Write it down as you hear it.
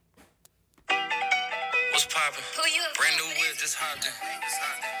What's poppin'? Brand new whip, just hopped in.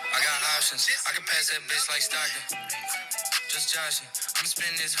 I got options. I can pass that bitch like Stockton. Just joshing. I'm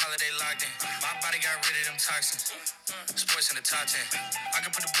spending this holiday locked in. My body got rid of them toxins. Sports in the top 10. I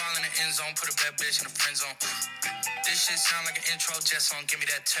can put the ball in the end zone, put a bad bitch in the friend zone. This shit sound like an intro jet song, give me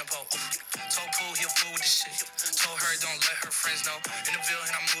that tempo. Told Pooh he a fool with the shit. Told her don't let her friends know. In the Ville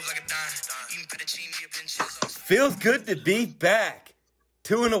and I move like a dime. Eating fettuccine, a Vincenzo. Feels good to be back.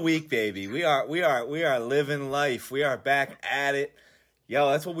 2 in a week, baby. We are living life. We are back at it.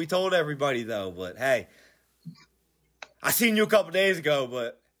 Yo, that's what we told everybody though. But hey, I seen you a couple days ago.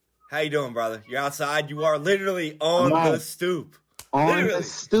 But how you doing, brother? You're outside. You are literally on the stoop. The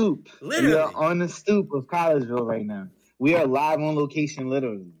stoop. Literally. We are on the stoop of Collegeville right now. We are live on location,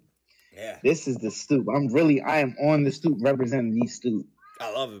 literally. Yeah. This is the stoop. I am on the stoop representing the stoop.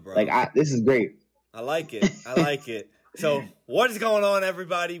 I love it, bro. This is great. I like it. So, what is going on,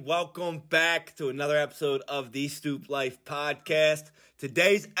 everybody? Welcome back to another episode of the Stoop Life Podcast.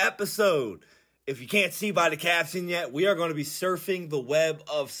 Today's episode, if you can't see by the caption yet, we are going to be surfing the web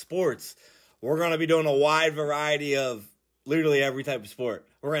of sports. We're going to be doing a wide variety of literally every type of sport.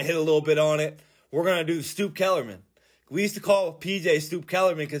 We're going to hit a little bit on it. We're going to do Stoop Kellerman. We used to call PJ Stoop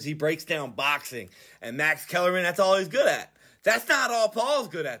Kellerman because he breaks down boxing. And Max Kellerman, that's all he's good at. That's not all Paul's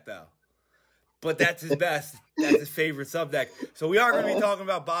good at, though. But that's his best. That's his favorite subject. So we are going to be talking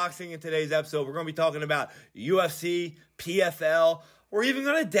about boxing in today's episode. We're going to be talking about UFC, PFL. We're even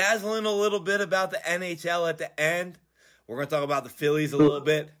going to dazzle in a little bit about the NHL at the end. We're going to talk about the Phillies a little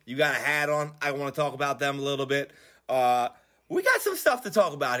bit. You got a hat on. I want to talk about them a little bit. We got some stuff to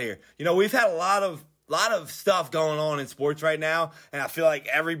talk about here. You know, we've had a lot of stuff going on in sports right now, and I feel like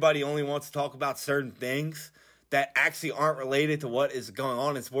everybody only wants to talk about certain things that actually aren't related to what is going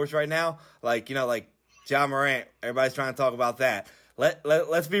on in sports right now. Like Ja Morant. Everybody's trying to talk about that.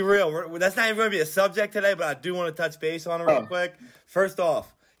 Let's be real. That's not even going to be a subject today, but I do want to touch base on it real quick. First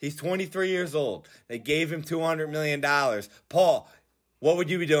off, he's 23 years old. They gave him $200 million. Paul, what would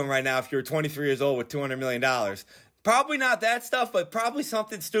you be doing right now if you were 23 years old with $200 million? Probably not that stuff, but probably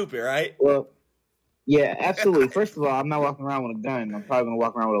something stupid, right? Well, yeah, absolutely. First of all, I'm not walking around with a gun. I'm probably going to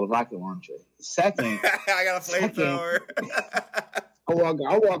walk around with a rocket launcher. Second, I got a flamethrower.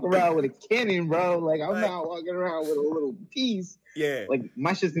 I walk around with a cannon, bro. Like, I'm not walking around with a little piece. Yeah. Like,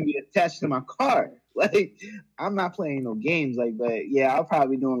 my shit's going to be attached to my car. Like, I'm not playing no games. Like, but yeah, I'll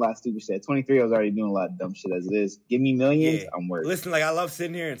probably be doing a lot of stupid shit. 23, I was already doing a lot of dumb shit as it is. Give me millions, I'm working. Listen, like, I love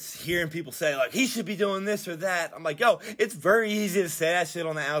sitting here and hearing people say, like, he should be doing this or that. I'm like, yo, it's very easy to say that shit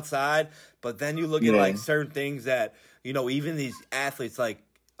on the outside. But then you look at, like, certain things that, you know, even these athletes, like,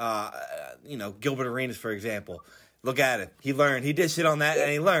 Gilbert Arenas, for example. Look at it. He learned. He did shit on that,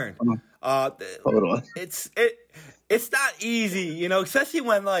 and he learned. Hold on. It's not easy, you know, especially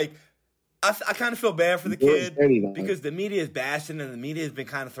when, like, I kind of feel bad for the kid because the media is bashing and the media has been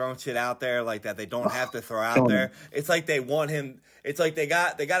kind of throwing shit out there like that they don't have to throw out there. It's like they want him. It's like they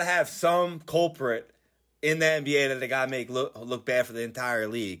got to have some culprit in the NBA that they got to make look bad for the entire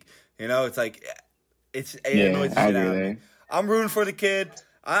league. You know, it's like it annoys the shit out of me. I'm rooting for the kid.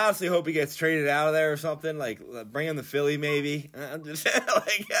 I honestly hope he gets traded out of there or something. Like, bring him to Philly, maybe. I'm just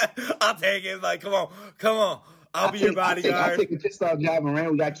I'll take it. Like, come on. I'll be your bodyguard. I'll take a pissed off Ja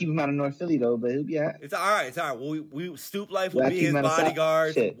Morant. We got to keep him out of North Philly, though, but he'll be all right. It's all right. Well, we Stoop Life will be his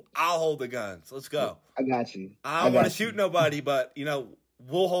bodyguard. I'll hold the guns. Let's go. I got you. I don't want to shoot nobody, but, you know,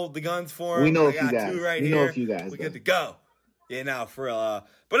 we'll hold the guns for him. We know a few guys. We know a few guys. We're good to go. Yeah, no, for real.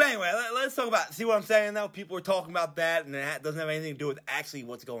 But anyway, let's talk about, see what I'm saying, though? People are talking about that, and it doesn't have anything to do with actually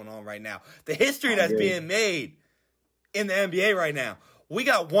what's going on right now. The history that's being made in the NBA right now. We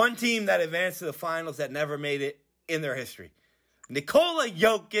got one team that advanced to the finals that never made it in their history. Nikola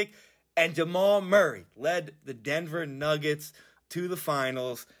Jokic and Jamal Murray led the Denver Nuggets to the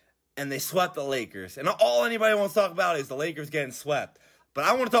finals, and they swept the Lakers. And all anybody wants to talk about is the Lakers getting swept. But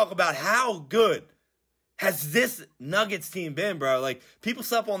I want to talk about how good has this Nuggets team been, bro? Like, people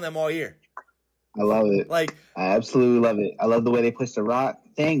slept on them all year. I love it. Like, I absolutely love it. I love the way they pushed the rock.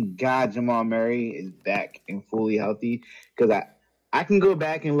 Thank God Jamal Murray is back and fully healthy, because I can go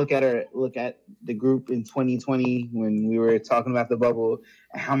back and look at the group in 2020 when we were talking about the bubble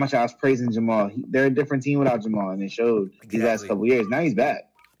and how much I was praising Jamal. They're a different team without Jamal, and it showed these last couple years. Now he's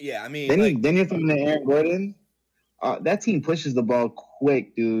back. Yeah, I mean, then you're throwing to Aaron Gordon. That team pushes the ball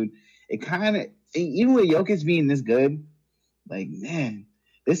quick, dude. It kind of, even with Jokic being this good, like, man,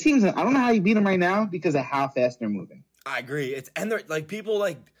 this team's, I don't know how you beat them right now because of how fast they're moving. I agree. And they're like, people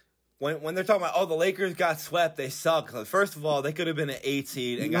like, when they're talking about, the Lakers got swept, they suck. Like, first of all, they could have been an 8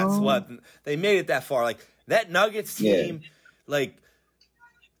 seed and got swept. They made it that far. Like, that Nuggets team, like,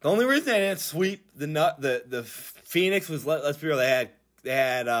 The only reason they didn't sweep the Phoenix was, let's be real, they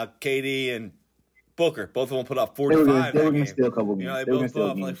had KD and Booker. Both of them put up 45. They were going to steal a couple games. They both put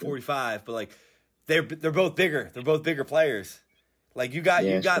up like 45, but like they're both bigger. They're both bigger players. Like you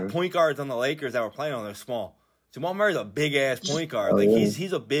got point guards on the Lakers that were playing on. They're small. Jamal Murray's a big ass point guard.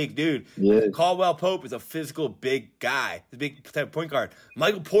 He's a big dude. Yeah. Caldwell Pope is a physical big guy. He's a big type of point guard.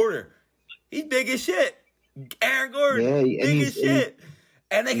 Michael Porter, he's big as shit. Aaron Gordon, big as shit.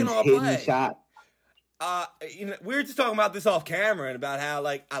 And they can all play. Shot. We were just talking about this off camera and about how,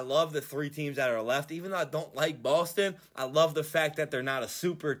 like, I love the 3 teams that are left. Even though I don't like Boston, I love the fact that they're not a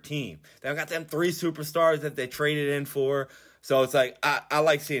super team. They got them 3 superstars that they traded in for. So it's like, I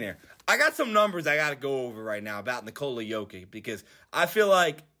like seeing it. I got some numbers I got to go over right now about Nikola Jokic because I feel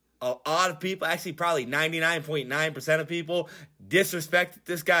like a lot of people, actually probably 99.9% of people, disrespected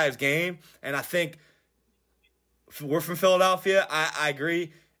this guy's game. And I think we're from Philadelphia. I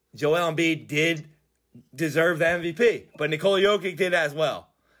agree. Joel Embiid did deserve the MVP, but Nikola Jokic did as well.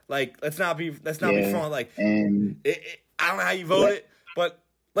 Like, let's not be front. Like, I don't know how you voted, but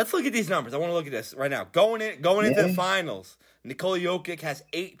let's look at these numbers. I want to look at this right now. Going into the finals, Nikola Jokic has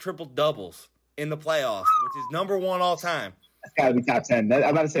 8 triple-doubles in the playoffs, which is number 1 all time. That's got to be top 10. I'm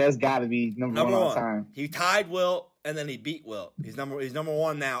about to say that's got to be number 1 all time. He tied Wilt, and then he beat Wilt. He's number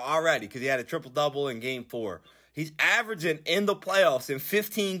 1 now already because he had a triple-double in Game 4. He's averaging in the playoffs in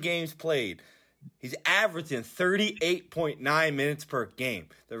 15 games played. He's averaging 38.9 minutes per game.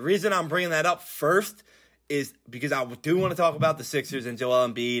 The reason I'm bringing that up first is because I do want to talk about the Sixers and Joel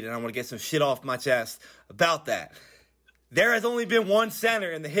Embiid, and I want to get some shit off my chest about that. There has only been one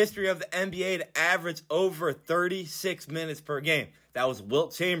center in the history of the NBA to average over 36 minutes per game. That was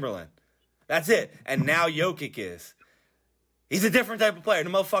Wilt Chamberlain. That's it. And now Jokic is. He's a different type of player. The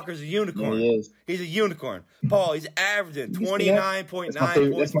motherfucker's a unicorn. Yeah, he is. He's a unicorn. Paul, he's averaging 29.9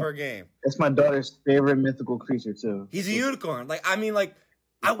 points per game. That's my daughter's favorite mythical creature, too. He's a unicorn.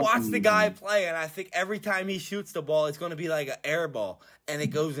 I watch the guy play, and I think every time he shoots the ball, it's going to be like an air ball, and it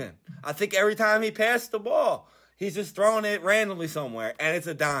goes in. I think every time he passes the ball, he's just throwing it randomly somewhere, and it's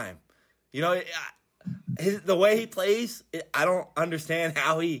a dime. You know, the way he plays, I don't understand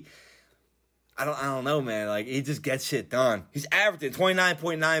how he... I don't know, man. Like, he just gets shit done. He's averaging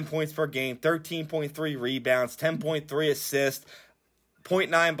 29.9 points per game, 13.3 rebounds, 10.3 assists,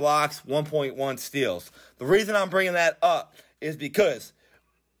 0.9 blocks, 1.1 steals. The reason I'm bringing that up is because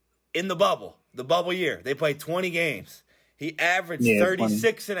in the bubble year, they played 20 games. He averaged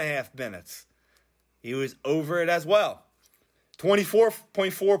 36 and a half minutes. He was over it as well.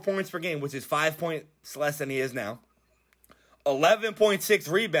 24.4 points per game, which is 5 points less than he is now. 11.6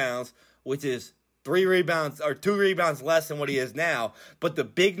 rebounds, which is 2 rebounds less than what he is now. But the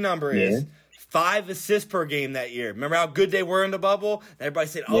big number is 5 assists per game that year. Remember how good they were in the bubble? Everybody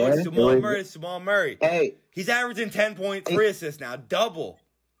said, it's Jamal Murray. Hey. He's averaging 10.3 assists now, double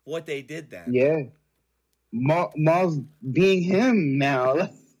what they did then. Yeah. Maul's being him now.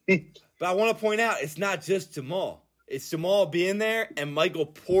 But I want to point out, it's not just Jamal. It's Jamal being there and Michael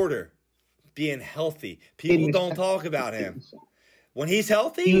Porter being healthy. People don't talk about him. When he's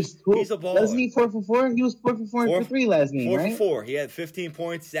healthy, he's a baller. Wasn't he 4 for 4? He was 4 for 4 and 3 last game, 4 right? for 4. He had 15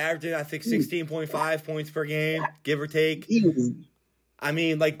 points. He's averaging, I think, 16.5 points per game, give or take. I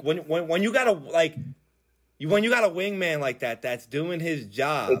mean, like when you got a wingman like that that's doing his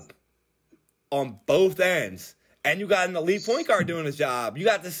job on both ends, and you got an elite point guard doing his job, you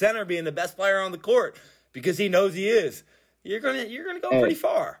got the center being the best player on the court because he knows he is. You're gonna go pretty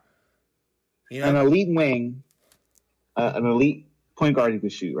far. You know? An elite wing, an elite point guard you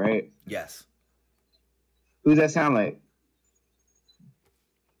could shoot, right? Yes. Who does that sound like?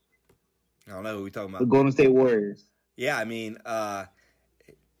 I don't know who we're talking about. The Golden State Warriors. Yeah, I mean,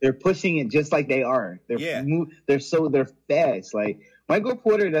 they're pushing it just like they are. They're fast. Like Michael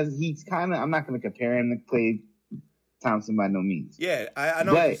Porter he's kind of. I'm not going to compare him to Klay Thompson by no means. Yeah, I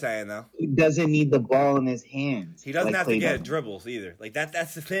know what you're saying though. He doesn't need the ball in his hands. He doesn't have to get dribbles either. Like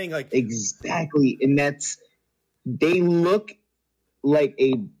that's the thing. Like exactly, and they look like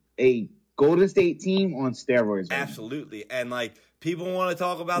a Golden State team on steroids. Right absolutely, and like people want to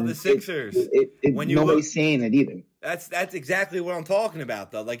talk about the Sixers. Nobody's saying it either. That's exactly what I'm talking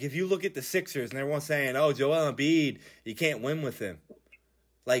about though. Like if you look at the Sixers and everyone's saying, "Oh, Joel Embiid, you can't win with him."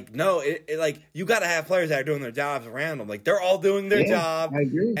 Like no, like you got to have players that are doing their jobs around them. Like they're all doing their job, I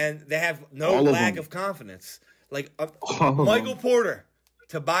agree. And they have no lack of confidence. Like Michael Porter,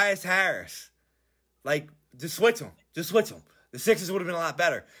 Tobias Harris, like just switch them. The Sixers would have been a lot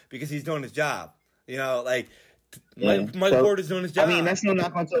better because he's doing his job. You know, like Michael Porter's doing his job. I mean, that's no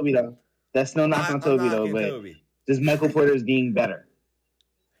knock on Toby though. But just Michael Porter is being better.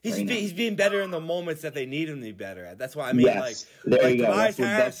 He's being better in the moments that they need him to be better at. That's why I mean, yes. There you go. Tobias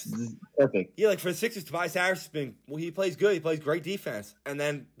Harris, that's perfect. Yeah, like for the Sixers, Tobias Harris has been he plays good. He plays great defense, and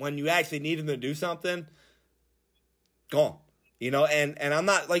then when you actually need him to do something, gone. And I'm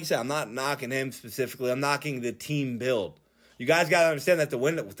not, like you said, I'm not knocking him specifically. I'm knocking the team build. You guys got to understand that to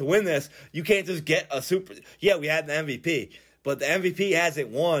win this, you can't just get a super. Yeah, we had the MVP, but the MVP hasn't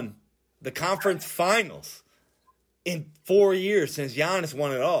won the conference finals in 4 years since Giannis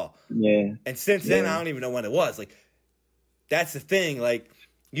won it all. Yeah. And since then, I don't even know when it was. Like, that's the thing. Like,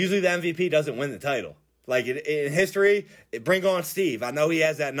 usually the MVP doesn't win the title. Like, in history, bring on Steve. I know he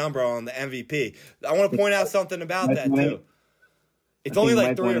has that number on the MVP. I want to point out something about that, too. It's only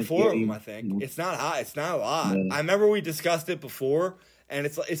like 3 or 4 of them, I think. It's not high. It's not a lot. Yeah. I remember we discussed it before, and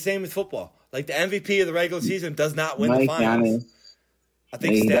it's same as football. Like, the MVP of the regular season does not win the finals. I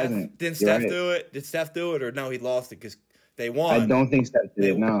think Steph. Didn't Steph do it? Did Steph do it, or no? He lost it because they won. I don't think Steph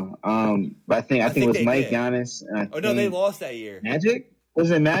did. No. But I think it was Mike, Giannis. No, they lost that year. Magic? Was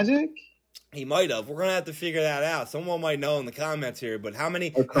it Magic? He might have. We're gonna have to figure that out. Someone might know in the comments here. But how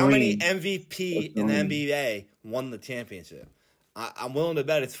many MVP in the NBA won the championship? I'm willing to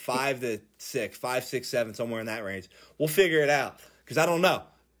bet it's 5 to 6, 5, 6, 7, somewhere in that range. We'll figure it out because I don't know.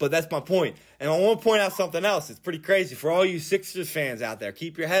 But that's my point. And I want to point out something else. It's pretty crazy. For all you Sixers fans out there,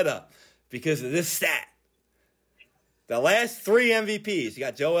 keep your head up because of this stat. The last 3 MVPs, you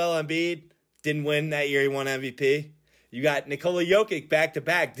got Joel Embiid, didn't win that year. He won MVP. You got Nikola Jokic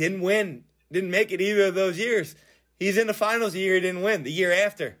back-to-back, didn't win, didn't make it either of those years. He's in the finals the year he didn't win. The year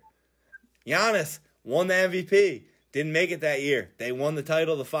after, Giannis won the MVP. Didn't make it that year. They won the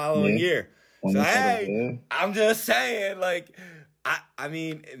title the following year. So, hey, I'm just saying, like, I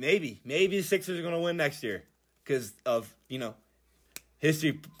mean, maybe the Sixers are going to win next year because of,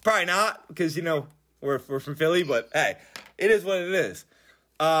 history. Probably not because, we're from Philly, but, hey, it is what it is.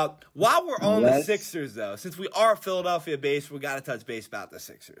 While we're on the Sixers, though, since we are Philadelphia-based, we got to touch base about the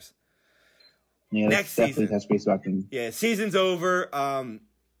Sixers. Yeah, next season. Touch base about them. Yeah, season's over.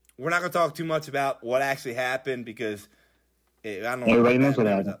 We're not going to talk too much about what actually happened because I don't know. Everybody knows what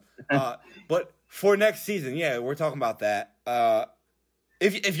happened. But for next season, yeah, we're talking about that.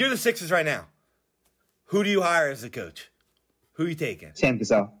 If you're the Sixers right now, who do you hire as a coach? Who are you taking? Sam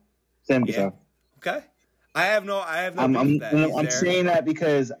Cassell. Okay. I have no. I'm saying that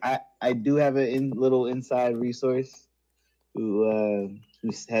because I do have a little inside resource who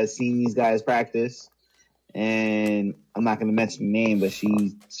has seen these guys practice. And I'm not going to mention the name, but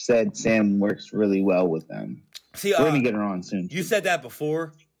she said Sam works really well with them. See, we're going to get her on soon. You said that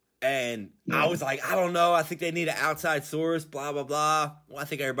before, and I was like, I don't know. I think they need an outside source, blah, blah, blah. Well, I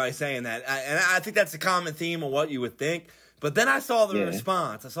think everybody's saying that. And I think that's a common theme of what you would think. But then I saw the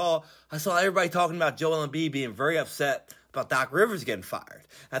response. I saw everybody talking about Joel Embiid being very upset about Doc Rivers getting fired.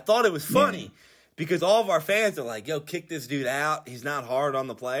 I thought it was funny because all of our fans are like, yo, kick this dude out. He's not hard on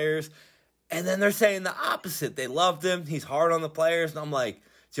the players. And then they're saying the opposite. They loved him. He's hard on the players. And I'm like,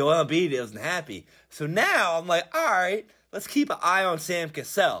 Joel Embiid isn't happy. So now I'm like, all right, let's keep an eye on Sam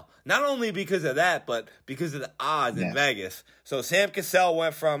Cassell. Not only because of that, but because of the odds in Vegas. So Sam Cassell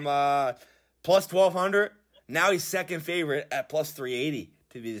went from plus 1,200. Now he's second favorite at plus 380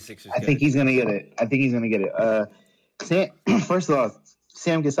 to be the Sixers. I think he's going to get it. First of all,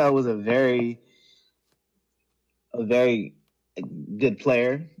 Sam Cassell was a very good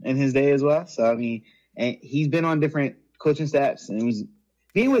player in his day as well. So, I mean, and he's been on different coaching staffs. And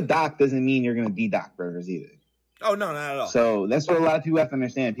being with Doc doesn't mean you're going to be Doc Rivers either. Oh, no, not at all. So that's what a lot of people have to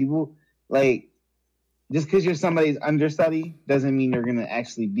understand. People, like, just because you're somebody's understudy doesn't mean you're going to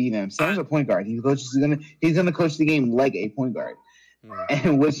actually be them. Sam's a point guard. He's going to coach the game like a point guard.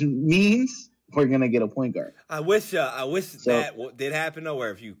 And which means we're going to get a point guard. I wish that did happen, though,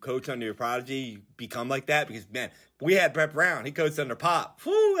 where if you coach under your prodigy, you become like that. Because, man, we had Brett Brown. He coached under Pop.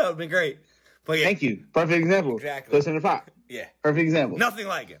 Whew, that would have been great. But yeah, thank you. Perfect example. Exactly. Coached under Pop. Yeah. Perfect example. Nothing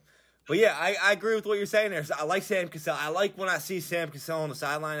like him. But, yeah, I agree with what you're saying there. So I like Sam Cassell. I like when I see Sam Cassell on the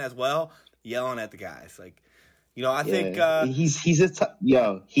sideline as well, yelling at the guys. Like, I think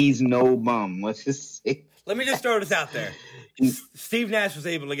he's no bum. Let's just say. Let me just throw this out there. Steve Nash was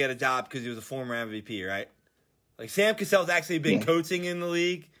able to get a job because he was a former MVP, right? Like Sam Cassell's actually been coaching in the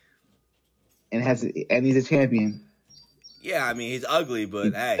league, and he's a champion. Yeah, I mean he's ugly,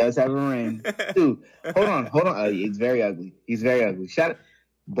 but hey, does have a ring. Dude, hold on. He's very ugly. Shout out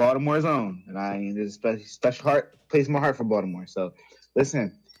Baltimore's own, and there's a special place in my heart for Baltimore. So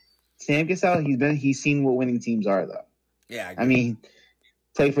listen, Sam Cassell, he's seen what winning teams are, though. Yeah, I mean.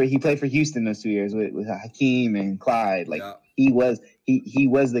 He played for Houston those 2 years with Hakeem and Clyde. Like he was he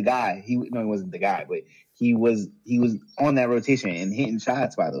was the guy. He wasn't the guy, but he was on that rotation and hitting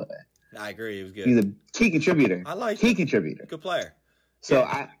shots. By the way, I agree. He was good. He's a key contributor. I like key contributor. Good player. So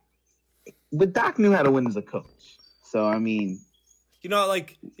but Doc knew how to win as a coach. So I mean,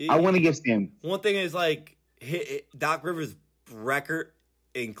 I want to give Sam. One thing is Doc Rivers' record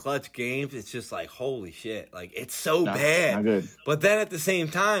in clutch games. It's just like holy shit. Like it's so bad. Not good. But then at the same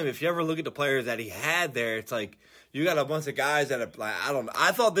time, if you ever look at the players that he had there, it's like you got a bunch of guys that are like I don't know.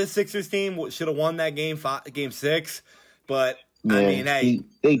 I thought this Sixers team should have won that game 6, but yeah, I mean, hey,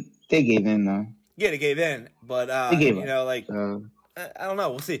 they gave in though. Yeah, they gave in, but they gave I don't know.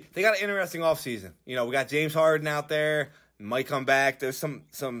 We'll see. They got an interesting offseason. We got James Harden out there. Might come back. There's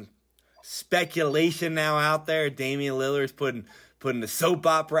some speculation now out there. Damian Lillard's putting the soap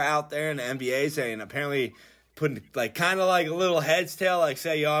opera out there in the NBA, saying apparently putting kind of like a little heads tail, like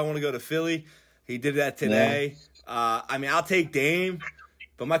say, yo, I want to go to Philly. He did that today. Yeah. I'll take Dame,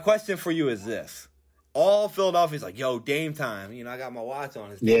 but my question for you is this: all Philadelphia's like, yo, Dame time. I got my watch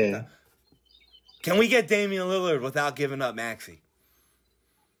on. It's Dame time. Can we get Damian Lillard without giving up Maxey?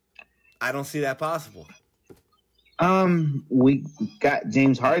 I don't see that possible. We got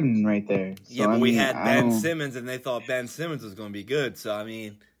James Harden right there. So, yeah, but we had Ben Simmons, and they thought Ben Simmons was going to be good. So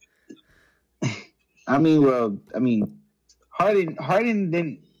Harden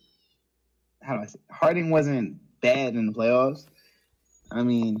didn't. How do I say? Harden wasn't bad in the playoffs.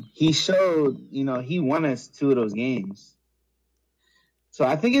 He showed. He won us 2 of those games. So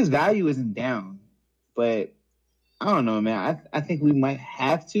I think his value isn't down, but I don't know, man. I think we might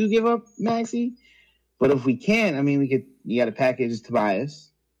have to give up Maxey. But if we can, you got to package Tobias.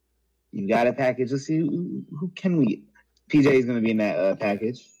 You got to package. Let's see, who can we? PJ is going to be in that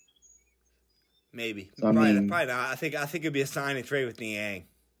package. Maybe. So, probably not. I think it'd be a sign and trade with Niang.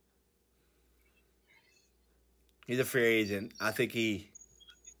 He's a free agent. I think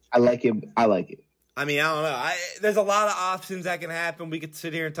I like it. I don't know. There's a lot of options that can happen. We could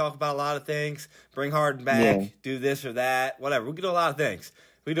sit here and talk about a lot of things. Bring Harden back, do this or that, whatever. We could do a lot of things.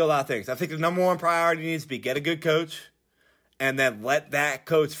 I think the number one priority needs to be get a good coach and then let that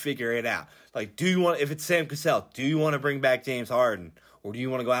coach figure it out. Like, if it's Sam Cassell, do you want to bring back James Harden? Or do you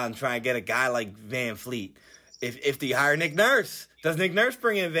want to go out and try and get a guy like Van Fleet? If you hire Nick Nurse, does Nick Nurse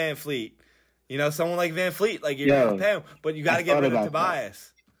bring in Van Fleet? Someone like Van Fleet, like you're going to pay him, but you got to get rid of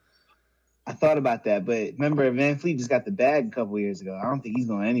Tobias. I thought about that, but remember, Van Fleet just got the bag a couple years ago. I don't think he's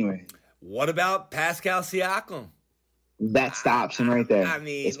going anywhere. What about Pascal Siakam? That's the option right there.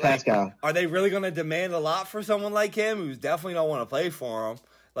 It's Pascal. Are they really going to demand a lot for someone like him who's definitely don't want to play for him?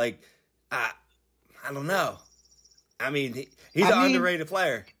 I don't know. He's an underrated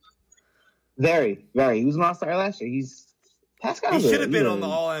player. Very, very. He was an all-star last year. Pascal. He should have been on the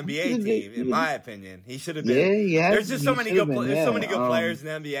All-NBA team, in my opinion. He should have been. Yeah. There's just so many good players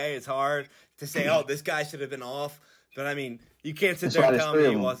in the NBA. It's hard to say, oh, this guy should have been off. But, you can't sit there and tell me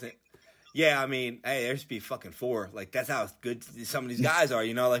he wasn't. Yeah, hey, there should be fucking 4. That's how good some of these guys are,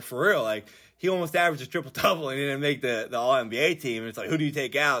 for real. He almost averaged a triple-double and he didn't make the All-NBA team. It's who do you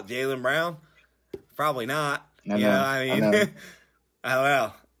take out? Jaylen Brown? Probably not. I know. I don't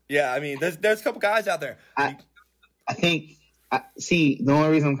know. Yeah, there's a couple guys out there. I think, the only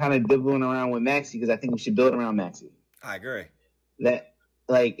reason I'm kind of dibbling around with Maxey because I think we should build around Maxey. I agree.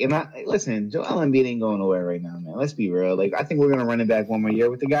 Listen, Joel Embiid ain't going nowhere right now, man. Let's be real. I think we're going to run it back one more year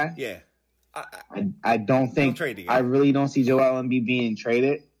with the guy. Yeah. I don't think I really don't see Joel Embiid being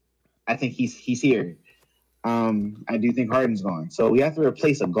traded. I think he's here. I do think Harden's gone, so we have to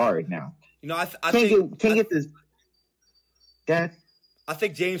replace a guard now. I think get this. Dad? I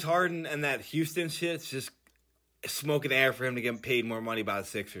think James Harden and that Houston shit's just smoking air for him to get paid more money by the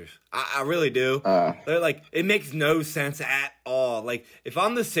Sixers. I really do. It makes no sense at all. If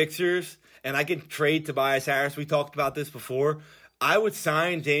I'm the Sixers and I can trade Tobias Harris, we talked about this before. I would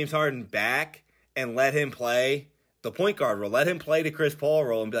sign James Harden back and let him play the point guard role. Let him play the Chris Paul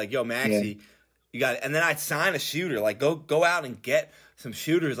role and be like, yo, Maxey, you got it. And then I'd sign a shooter. Go out and get some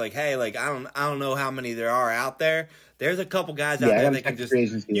shooters. Hey, I don't know how many there are out there. There's a couple guys out there that can just.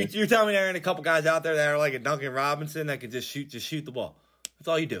 You're telling me there ain't a couple guys out there that are like a Duncan Robinson that can just shoot the ball. That's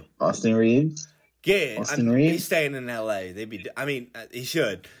all you do. Austin Reeves. Yeah, he's staying in L.A. He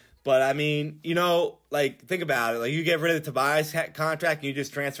should. But, think about it. You get rid of the Tobias contract and you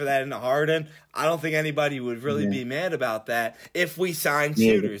just transfer that into Harden. I don't think anybody would really be mad about that if we signed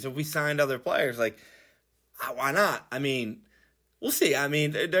shooters, if we signed other players. Why not? We'll see.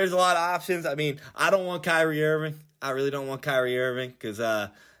 There's a lot of options. I don't want Kyrie Irving. I really don't want Kyrie Irving because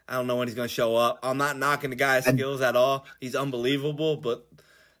I don't know when he's going to show up. I'm not knocking the guy's skills at all. He's unbelievable, but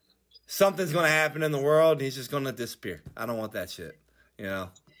something's going to happen in the world and he's just going to disappear. I don't want that shit. You know.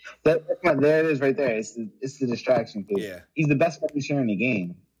 There it is right there. It's the distraction because he's the best finisher in the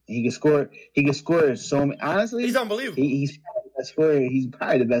game. He can score. He can score so many. Honestly, he's unbelievable. He's probably the best scorer. He's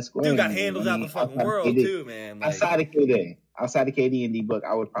probably the best scorer. Dude got handles out the fucking world too, man. Like, outside of KD and D-Book,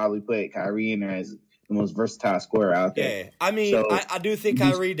 I would probably put Kyrie in there as the most versatile scorer out there. Yeah, I mean, so, I do think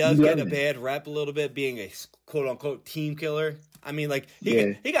Kyrie does get a bad rep a little bit, being a quote unquote team killer. I mean, like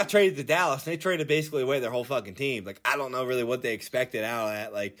he got traded to Dallas, and they traded basically away their whole fucking team. Like, I don't know really what they expected out of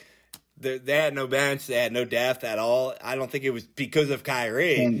that. Like, they had no bench, they had no depth at all. I don't think it was because of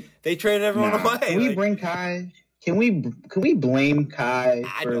Kyrie. They traded everyone away. Can we bring Kai? Can we blame Kai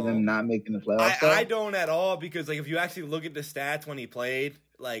for them not making the playoffs? I don't at all, because like if you actually look at the stats when he played,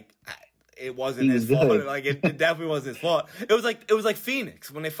 like it wasn't his fault. Like it definitely wasn't his fault. It was like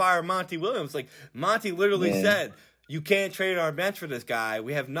Phoenix when they fired Monty Williams. Like Monty literally said, "You can't trade our bench for this guy.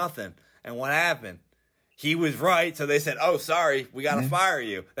 We have nothing." And what happened? He was right, so they said, "Oh, sorry, we got to fire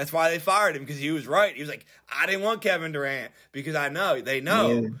you." That's why they fired him, because he was right. He was like, "I didn't want Kevin Durant because they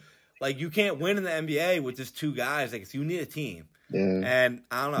know." Yeah. Like, you can't win in the NBA with just two guys. Like, you need a team. Yeah. And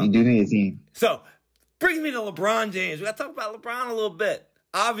I don't know. You do need a team. So, brings me to LeBron James. We got to talk about LeBron a little bit.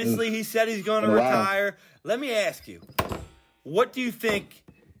 Obviously, he said he's going to retire. Let me ask you, what do you think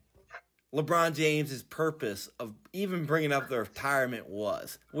LeBron James' purpose of even bringing up the retirement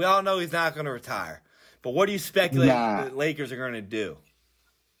was? We all know he's not going to retire. But what do you speculate the Lakers are going to do?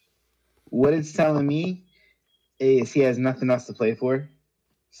 What it's telling me is he has nothing else to play for.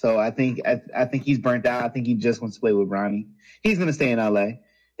 So I think he's burnt out. I think he just wants to play with Bronny. He's going to stay in LA.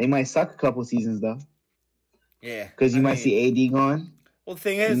 They might suck a couple seasons though. Yeah, because you might see AD gone. Well, the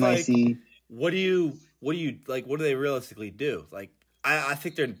thing is, like, what do they realistically do? Like, I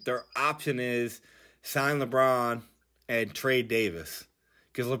think their option is sign LeBron and trade Davis,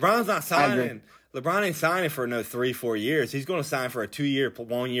 because LeBron's not signing. LeBron ain't signing for another 3-4 years. He's going to sign for a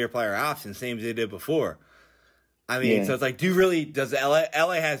 1-year player option, same as they did before. I mean, so it's like, does LA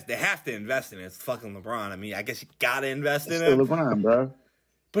they have to invest in it. It's fucking LeBron. I mean, I guess you got to invest in it. It's still LeBron, bro.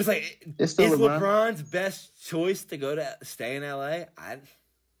 But it's like, is LeBron's best choice to stay in LA? I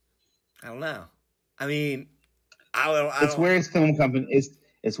don't know. I mean, It's where his film company is.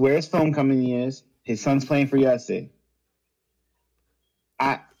 It's where his film company is. His son's playing for UFC.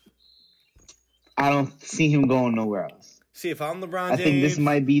 I don't see him going nowhere else. See, if I'm LeBron James, I think this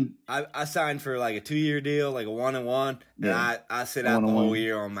might be. I signed for like a 2-year deal, like a 1-and-1, and I sit out the whole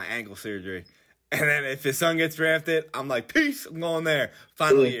year on my ankle surgery. And then if his son gets drafted, I'm like, peace, I'm going there.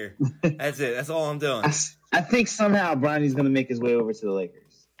 Final year. That's it. That's all I'm doing. I think somehow Bronny's going to make his way over to the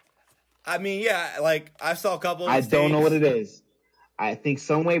Lakers. I mean, yeah, like I saw a couple of I don't know what it is. I think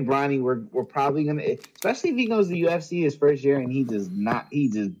some way Bronny, we're probably going to, especially if he goes to UFC his first year and he just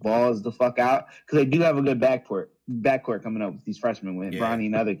balls the fuck out, because they do have a good backcourt coming up with these freshmen with Bronny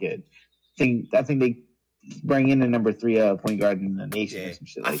and other kid. I think they bring in the number 3 point guard in the nation or some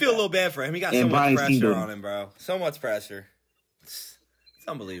shit like I feel that. A little bad for him. He got so much pressure on him, bro. So much pressure. It's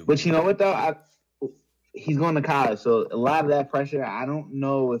unbelievable. But you know what, though? He's going to college, so a lot of that pressure, I don't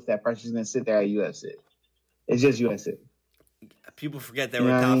know if that pressure is going to sit there at UFC. It's just UFC. People forget they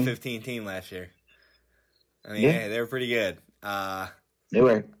were a top 15 team last year. I mean, they were pretty good. They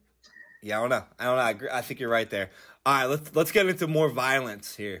were. Yeah, I don't know. I agree. I think you're right there. All right, let's get into more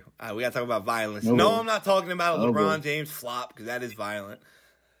violence here. We got to talk about violence. No, I'm not talking about LeBron James flop, because that is violent.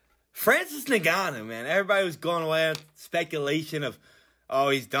 Francis Ngannou, man. Everybody was going away on speculation of,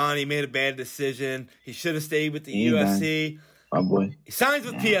 he's done. He made a bad decision. He should have stayed with the UFC. Oh, boy. He signs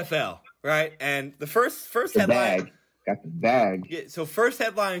with PFL, right? And the first headline. Got the bag. Yeah, so first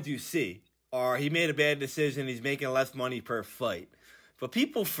headlines you see are he made a bad decision. He's making less money per fight. But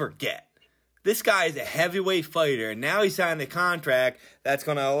people forget. This guy is a heavyweight fighter, and now he signed a contract that's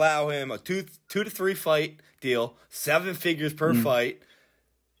going to allow him a 2 to 3 fight deal, 7 figures per fight.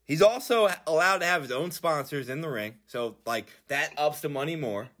 He's also allowed to have his own sponsors in the ring, so like that ups the money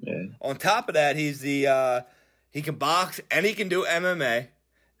more. Yeah. On top of that, he can box and he can do MMA,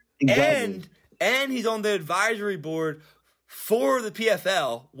 exactly. and he's on the advisory board for the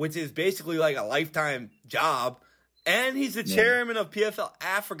PFL, which is basically like a lifetime job. And he's the chairman of PFL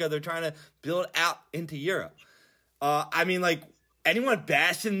Africa. They're trying to build out into Europe. I mean, like, anyone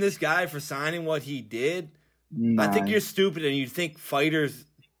bashing this guy for signing what he did, I think you're stupid, and you think fighters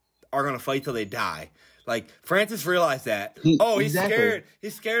are going to fight till they die. Like, Francis realized that. He's scared.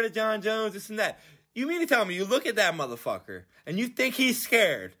 He's scared of John Jones, this and that. You mean to tell me you look at that motherfucker, and you think he's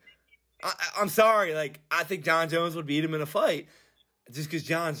scared? I'm sorry. Like, I think John Jones would beat him in a fight just because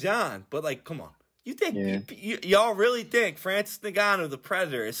John's John. But, like, come on. You think y'all really think Francis Ngannou, the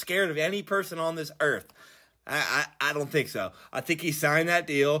Predator, is scared of any person on this earth? I don't think so. I think he signed that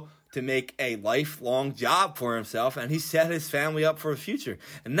deal to make a lifelong job for himself, and he set his family up for a future.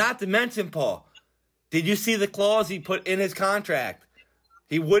 And not to mention, Paul, did you see the clause he put in his contract?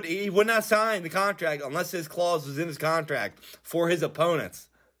 He would not sign the contract unless his clause was in his contract for his opponents.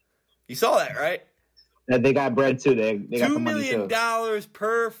 You saw that, right? They got bread too. They got $2 the money too. million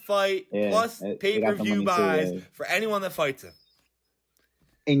per fight plus pay-per-view buys for anyone that fights him.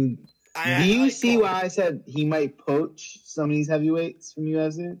 And do you see why I said he might poach some of these heavyweights from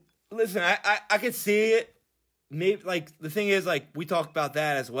UFC? Listen, I could see it. Maybe like the thing is, like we talked about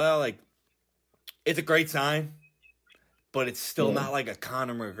that as well. Like it's a great sign, but it's still not like a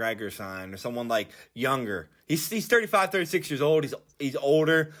Conor McGregor sign or someone like younger. He's 35, 36 years old. He's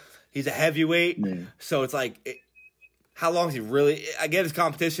older. He's a heavyweight. So it's like, how long is he really? I get his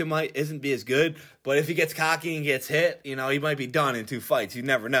competition isn't be as good, but if he gets cocky and gets hit, he might be done in 2 fights. You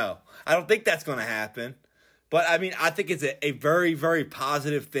never know. I don't think that's going to happen. But, I mean, I think it's a very, very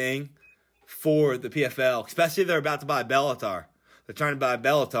positive thing for the PFL, especially if they're about to buy Bellator. They're trying to buy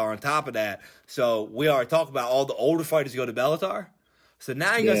Bellator on top of that. So we are talking about all the older fighters go to Bellator. So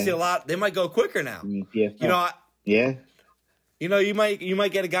now you're going to see a lot. They might go quicker now. PFL. You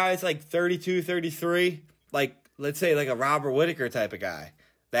might get a guy that's like 32, 33, like let's say like a Robert Whittaker type of guy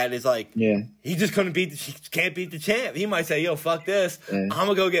that is like he just can't beat the champ. He might say, "Yo, fuck this. I'm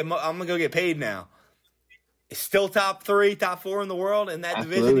gonna go get paid now." It's still top 3, top 4 in the world in that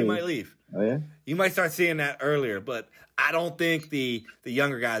division. He might leave. Oh yeah, you might start seeing that earlier, but I don't think the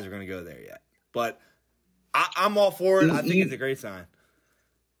younger guys are going to go there yet. But I'm all for it. I think it's a great sign.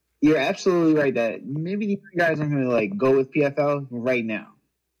 You're absolutely right that maybe you guys are going to like go with PFL right now.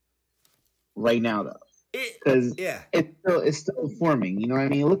 Right now, though, because it's still forming. You know what I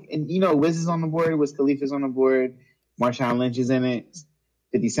mean? Look, and Wiz is on the board. Wiz Khalifa's on the board. Marshawn Lynch is in it.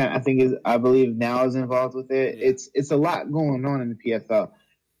 50 Cent, I believe now is involved with it. Yeah. It's a lot going on in the PFL,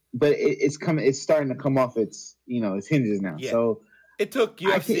 but it's starting to come off its hinges now. Yeah. So it took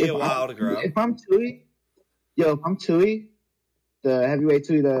UFC a while to grow. If I'm Tui, the heavyweight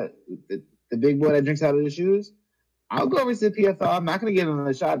Tui, the big boy that drinks out of the shoes, I'll go over to the PFL. I'm not going to give him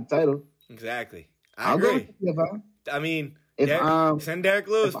a shot at the title. Exactly. I'll agree. Go with the PFL. I mean, send Derek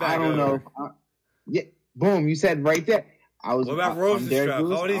Lewis back. I don't over. know. Boom! You said right there. What about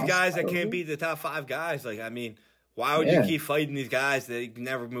Rosenstruck? All these guys that can't beat the top 5 guys. Like, I mean, why would you keep fighting these guys that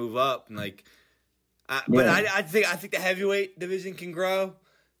never move up? And like, but I think the heavyweight division can grow.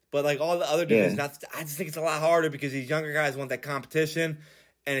 But like all the other divisions, I just think it's a lot harder because these younger guys want that competition,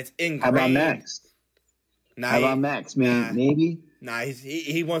 and it's ingrained. How about Max? Max? Maybe. Nah,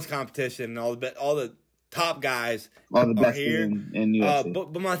 he wants competition, and all the top guys all the best here. In UFC.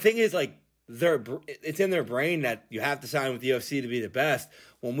 But my thing is like, it's in their brain that you have to sign with the UFC to be the best.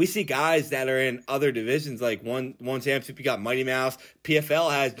 When we see guys that are in other divisions, like one championship, you got Mighty Mouse.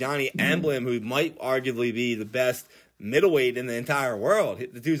 PFL has Johnny Emblem, who might arguably be the best middleweight in the entire world.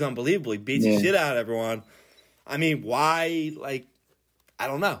 The dude's unbelievable. He beats the shit out of everyone. I mean, why? Like, I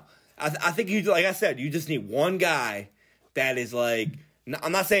don't know. I think like I said, you just need one guy that is like,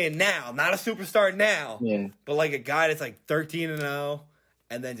 I'm not saying now, not a superstar now, but like a guy that's like 13-0.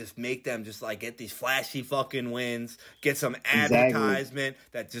 And then just make them just like get these flashy fucking wins, get some advertisement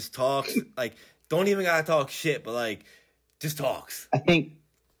that just talks. Like, don't even gotta talk shit, but like, just talks. I think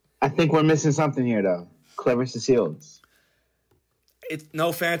we're missing something here though. Clever Ceciles. It's no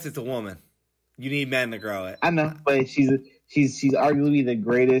offense, it's a woman. You need men to grow it. I know, but she's arguably the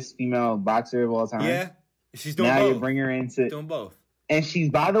greatest female boxer of all time. Yeah, she's doing both. Now you bring her into doing both. And she's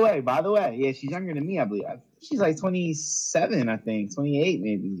by the way, she's younger than me, I believe. She's like 27, I think, 28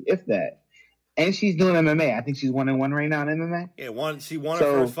 maybe, if that. And she's doing MMA. I think she's 1-1 right now in MMA. Yeah, she won her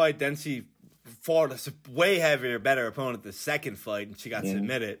first fight, then she fought a way heavier, better opponent the second fight, and she got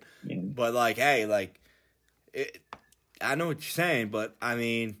submitted. Yeah. But like, hey, like, I know what you're saying, but I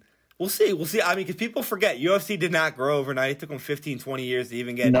mean, we'll see. I mean, because people forget, UFC did not grow overnight. It took them 15, 20 years to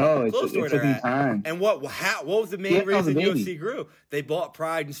even get close to where they're at. Time. And what was the main reason UFC grew? They bought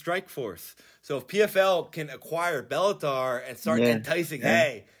Pride and Strikeforce. So if PFL can acquire Bellator and start enticing,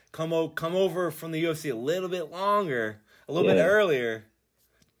 hey, come over from the UFC a little bit longer, a little bit earlier.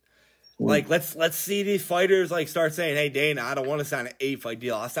 Like let's see these fighters like start saying, hey Dana, I don't want to sign an 8-fight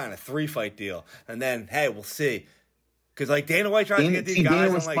deal. I'll sign a 3-fight deal, and then hey, we'll see. Because like Dana White tries to get these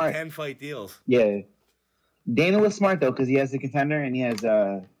guys on like 10-fight deals. Yeah, Dana was smart though because he has the contender and he has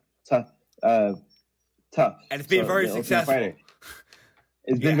tough, and it's been very successful.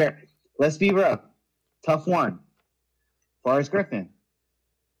 It's been very. Let's be real. Tough one. Forrest Griffin.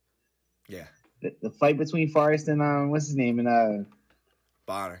 Yeah. The fight between Forrest and what's his name and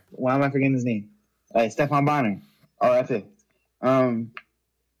Bonner. Why am I forgetting his name? like Stefan Bonner, RFA.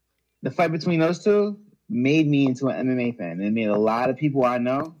 The fight between those two made me into an MMA fan. It made a lot of people I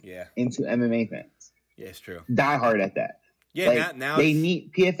know into MMA fans. Yeah, it's true. Die hard at that. Yeah, like, now they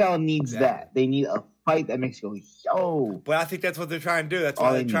need PFL needs that. They need a fight that makes you go, yo. But I think that's what they're trying to do. That's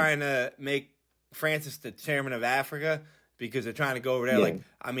why they're trying to make Francis the chairman of Africa, because they're trying to go over there. Yeah. Like,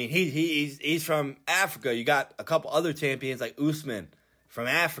 I mean, he's from Africa. You got a couple other champions like Usman from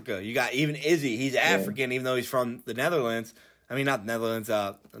Africa. You got even Izzy. He's African, even though he's from the Netherlands. I mean, not the Netherlands,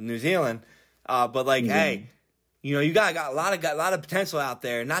 New Zealand. But like, hey, you know, you got a lot of potential out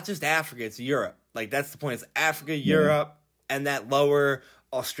there. Not just Africa, it's Europe. Like, that's the point. It's Africa, Europe, and that lower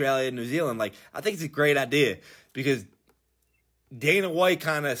Australia, New Zealand. Like, I think it's a great idea because Dana White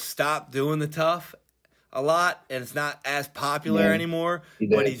kind of stopped doing the tough a lot, and it's not as popular anymore.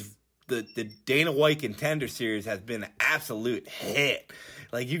 But the Dana White Contender Series has been an absolute hit.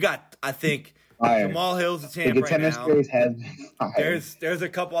 Like, you got, I think, Jamal Hill's the champ right now. Series has been there's a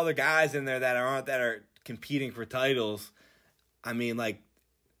couple other guys in there that are competing for titles. I mean, like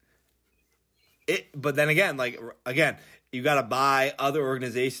it. But then again, you got to buy other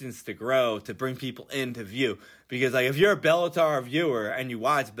organizations to grow, to bring people in to view. Because like if you're a Bellator viewer and you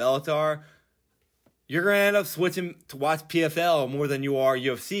watch Bellator, you're going to end up switching to watch PFL more than you are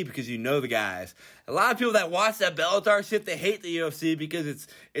UFC because you know the guys. A lot of people that watch that Bellator shit, they hate the UFC because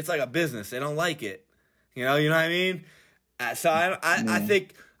it's like a business. They don't like it. You know what I mean? So I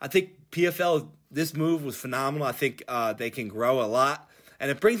think PFL, this move was phenomenal. I think they can grow a lot.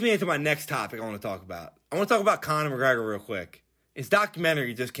 And it brings me into my next topic I want to talk about. I want to talk about Conor McGregor real quick. His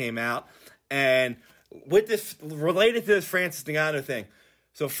documentary just came out. And with this, related to this Francis Ngannou thing,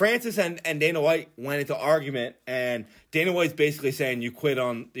 so Francis and Dana White went into argument, and Dana White's basically saying, you quit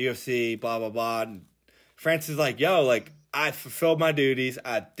on the UFC, blah, blah, blah. And Francis is like, yo, like, I fulfilled my duties.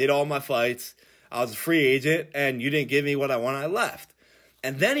 I did all my fights. I was a free agent, and you didn't give me what I wanted. I left.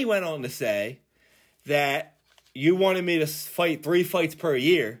 And then he went on to say that you wanted me to fight 3 fights per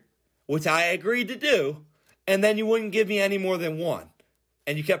year, which I agreed to do, and then you wouldn't give me any more than 1.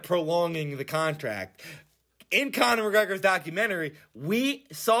 And you kept prolonging the contract. In Conor McGregor's documentary, we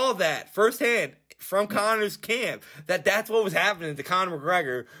saw that firsthand from Conor's camp, that's what was happening to Conor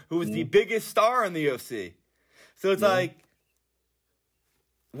McGregor, who was the biggest star in the UFC. So it's like,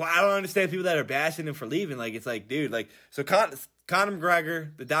 well, I don't understand people that are bashing him for leaving. Like, it's like, dude, like, so Conor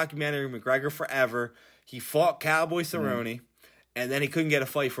McGregor, the documentary McGregor Forever, he fought Cowboy Cerrone, and then he couldn't get a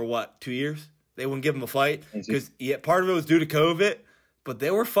fight for what, 2 years? They wouldn't give him a fight because part of it was due to COVID. But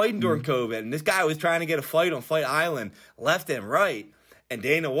they were fighting during COVID, and this guy was trying to get a fight on Fight Island left and right. And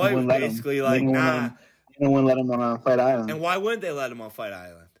Dana White was basically like, nah. They wouldn't let him on Fight Island. And why wouldn't they let him on Fight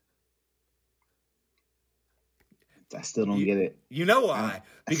Island? I still don't get it. You know why?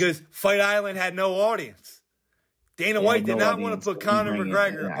 Because Fight Island had no audience. Dana White did not want to put Conor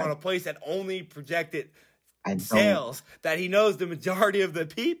McGregor on a place that only projected sales that he knows the majority of the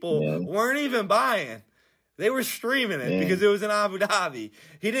people weren't even buying. They were streaming it because it was in Abu Dhabi.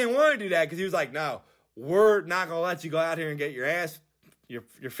 He didn't want to do that because he was like, no, we're not going to let you go out here and get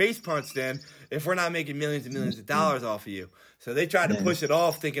your face punched in if we're not making millions and millions of dollars off of you. So they tried to push it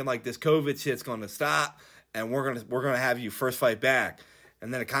off thinking like this COVID shit's going to stop and we're going to have you first fight back.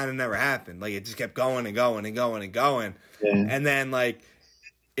 And then it kind of never happened. Like it just kept going and going and going and going. Yeah. And then like,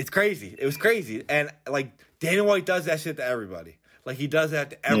 it's crazy. It was crazy. And like Dana White does that shit to everybody. Like he does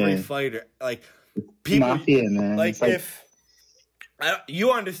that to every fighter. Like, people, Mafia, man. Like if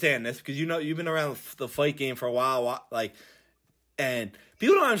you understand this because you know you've been around the fight game for a while, like, and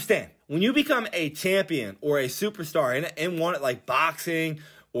people don't understand when you become a champion or a superstar in one like boxing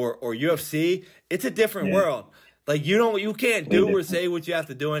or UFC, it's a different world. Like you can't do or say what you have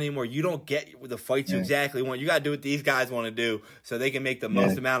to do anymore. You don't get the fights you exactly want. You got to do what these guys want to do so they can make the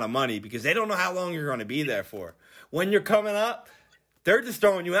most amount of money because they don't know how long you're going to be there for. When you're coming up, they're just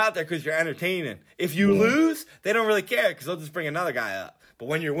throwing you out there because you're entertaining. If you lose, they don't really care because they'll just bring another guy up. But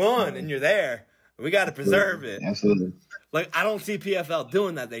when you're won and you're there, we got to preserve it. Absolutely. Like, I don't see PFL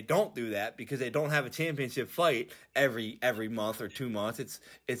doing that. They don't do that because they don't have a championship fight every month or 2 months.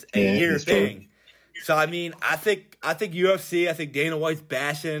 It's a year thing. True. So, I mean, I think UFC, I think Dana White's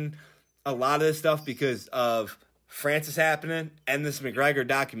bashing a lot of this stuff because of Francis happening and this McGregor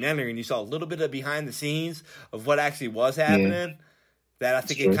documentary. And you saw a little bit of behind the scenes of what actually was happening. Yeah. That I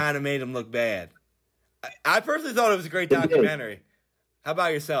think it kind of made him look bad. I personally thought it was a great documentary. How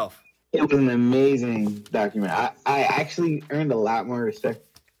about yourself? It was an amazing documentary. I actually earned a lot more respect.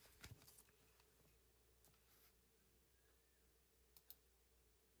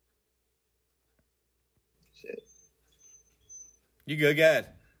 Shit. You good, Gad?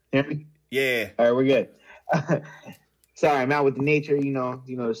 Hear me? Yeah. All right, we're good. Sorry, I'm out with the nature.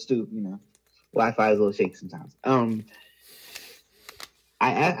 The stoop. Wi-Fi is a little shaky sometimes.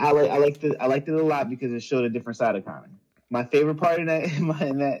 I liked it a lot because it showed a different side of Conor. My favorite part of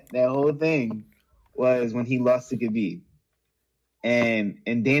that whole thing was when he lost to Khabib, and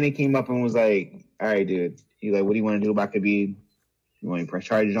Dana came up and was like, "All right, dude." He's like, "What do you want to do about Khabib? You want to press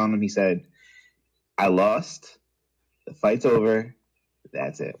charges on him?" He said, "I lost. The fight's over.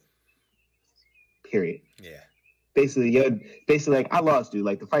 That's it. Period." Yeah. Basically, like, I lost, dude.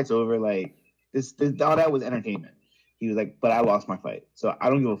 Like, the fight's over. Like, this all that was entertainment. He was like, "But I lost my fight, so I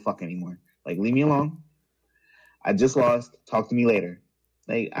don't give a fuck anymore. Like, leave me alone. I just lost. Talk to me later."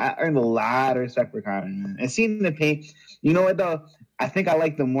 Like, I earned a lot of respect for Conor, man. And seeing the pain, you know what though? I think I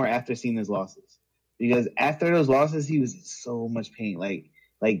liked him more after seeing his losses, because after those losses, he was in so much pain.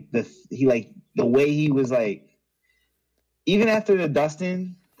 The way he was, like, even after the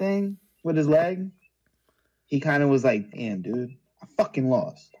Dustin thing with his leg, he kind of was like, "Damn, dude, I fucking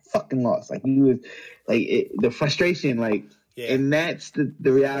lost. Like, he was like the frustration, like, Yeah. And that's the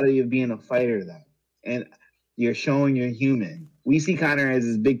reality of being a fighter, though. And you're showing you're human. We see Conor as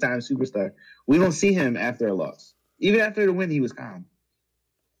this big time superstar. We don't see him after a loss. Even after the win, he was calm.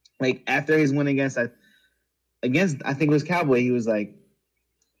 Like, after his win against I think it was Cowboy, he was like,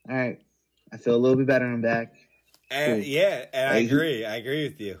 "All right, I feel a little bit better. I'm back." And Cool. yeah, and I agree. I agree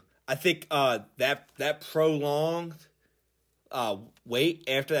with you. I think that prolonged wait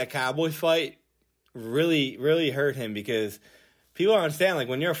after that Cowboys fight really, really hurt him, because people don't understand, like,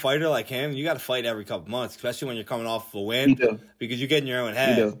 when you're a fighter like him, you got to fight every couple months, especially when you're coming off of a win, because you get in your own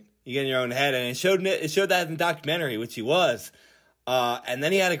head. You get in your own head, and it showed that in the documentary, which he was. And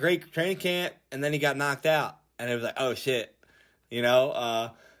then he had a great training camp, and then he got knocked out, and it was like, oh shit, Yeah.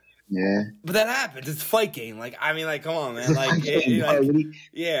 But that happens. It's a fight game. Like, I mean, like, come on, man. Like,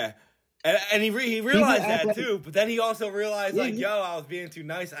 yeah. And he realized that too. But then he also realized, like, yo, I was being too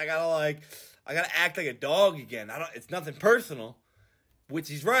nice. I gotta act like a dog again. It's nothing personal, which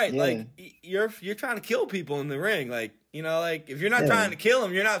he's right. Yeah. Like, you're trying to kill people in the ring. Like, like, if you're not trying to kill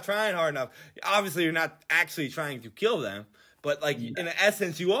them, you're not trying hard enough. Obviously, you're not actually trying to kill them. But, like, in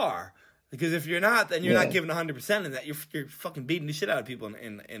essence, you are. Because if you're not, then you're not giving 100% in that. You're fucking beating the shit out of people.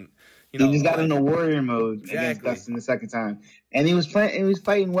 He just got into warrior mode against Dustin the second time, and he was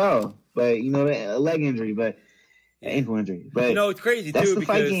fighting well, but a leg injury, but ankle injury. But it's crazy that's too, the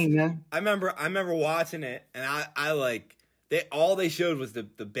because fight game, man. I remember watching it, and I like all they showed was the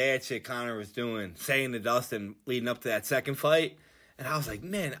bad shit Conor was doing, saying to Dustin leading up to that second fight, and I was like,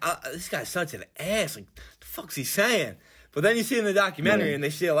 man, this guy's such an ass. Like, the fuck's he saying? But then you see in the documentary, and they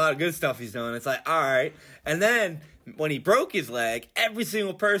see a lot of good stuff he's doing. It's like, all right. And then when he broke his leg, every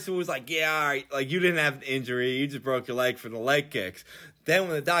single person was like, yeah, all right. Like, you didn't have an injury. You just broke your leg from the leg kicks. Then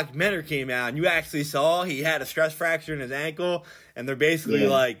when the documentary came out, and you actually saw he had a stress fracture in his ankle, and they're basically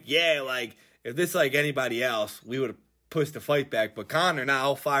like, yeah, like, if this like anybody else, we would have pushed the fight back. But Conor, now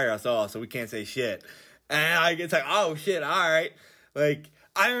he'll fire us all, so we can't say shit. And it's like, oh, shit, all right. Like,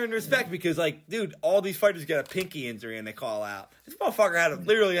 I earn respect because, like, dude, all these fighters get a pinky injury and they call out. This motherfucker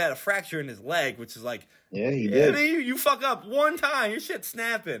literally had a fracture in his leg, which is like, yeah, he did. I mean, you fuck up one time, your shit's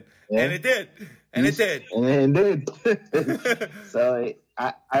snapping, and it did, and it did. So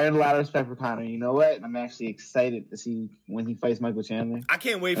I earned a lot of respect for Conor. You know what? I'm actually excited to see when he fights Michael Chandler. I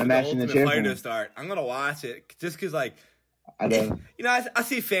can't wait for the Ultimate Fighter to start. I'm gonna watch it just because, like, I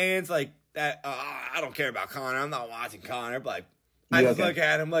see fans like that. I don't care about Conor. I'm not watching Conor, but like. I just look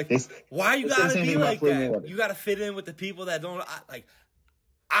at him like, why you gotta be like that? You gotta fit in with the people that don't like.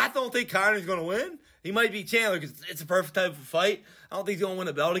 I don't think Conor's gonna win. He might beat Chandler because it's a perfect type of fight. I don't think he's gonna win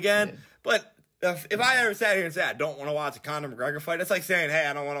a belt again. Yeah. But if I ever sat here and said I don't want to watch a Conor McGregor fight, that's like saying, hey,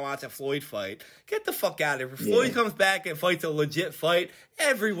 I don't want to watch a Floyd fight. Get the fuck out of here. If Floyd comes back and fights a legit fight,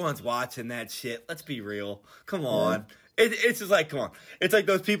 everyone's watching that shit. Let's be real. Come on. It's just like, come on. It's like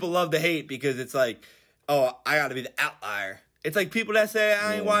those people love to hate because it's like, oh, I gotta be the outlier. It's like people that say,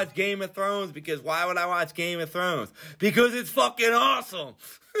 I ain't watch Game of Thrones because why would I watch Game of Thrones? Because it's fucking awesome.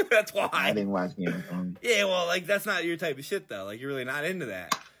 That's why. I didn't watch Game of Thrones. Yeah, well, like, that's not your type of shit, though. Like, you're really not into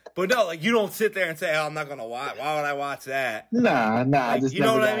that. But no, like, you don't sit there and say, oh, I'm not going to watch. Why would I watch that? Nah. Like, I just you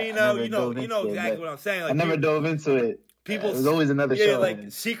know what I mean? No, you know exactly what I'm saying. Like, I never dove into it. People, there's always another show. Yeah,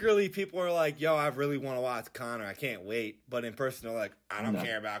 like, secretly people are like, yo, I really want to watch Conor. I can't wait. But in person, they're like, I don't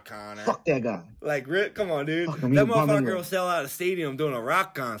care about Conor. Fuck that guy. Like, Rick, come on, dude. That motherfucker will sell out a stadium doing a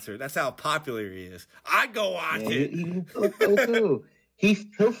rock concert. That's how popular he is. I'd go watch it.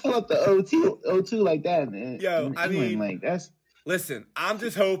 He'll fill up the O2 like that, man. Yo, I mean, like, that's... Listen, I'm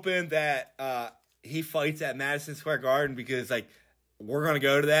just hoping that he fights at Madison Square Garden because, like, we're gonna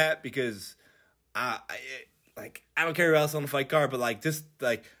go to that because I don't care who else on the fight card, but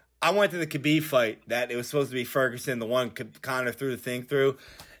I went to the Khabib fight that it was supposed to be Ferguson, the one Conor threw the thing through,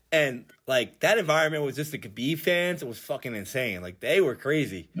 and that environment was just the Khabib fans. It was fucking insane. They were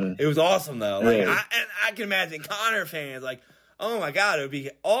crazy. It was awesome though. I can imagine Conor fans oh my god, it would be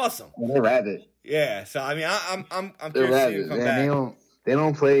awesome. They're rabid. Yeah. So I mean, I'm curious to see him come back. They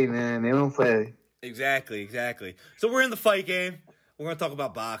don't play, man. They don't play. Exactly. So we're in the fight game. We're gonna talk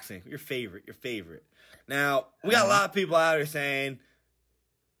about boxing. Your favorite. Now we got a lot of people out there saying,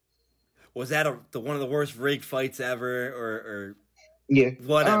 was that one of the worst rigged fights ever, or yeah,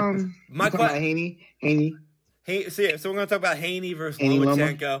 whatever? My question, Haney. So we're gonna talk about Haney versus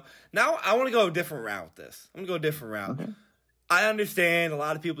Lomachenko. Now I want to go a different route with this. I'm gonna go a different route. Okay. I understand a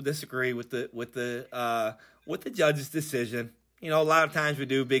lot of people disagree with the judge's decision. A lot of times we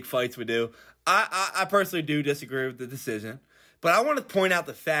do big fights. We do. I personally do disagree with the decision, but I want to point out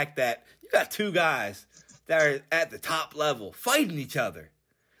the fact that you got two guys that are at the top level fighting each other.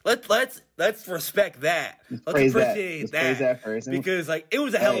 Let's respect that. Let's appreciate that. Praise that first. Because it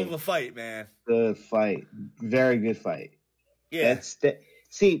was a hell of a fight, man. Good fight. Very good fight. Yeah.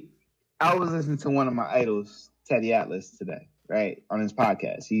 See, I was listening to one of my idols, Teddy Atlas, today, right? On his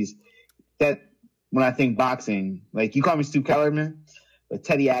podcast. When I think boxing, you call me Stu Kellerman, but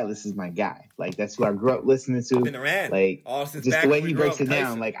Teddy Atlas is my guy. That's who I grew up listening to. Been around. Just the way he breaks it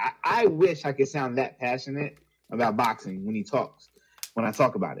down. I wish I could sound that passionate about boxing when I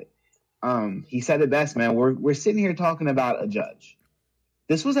talk about it. He said it best, man. We're sitting here talking about a judge.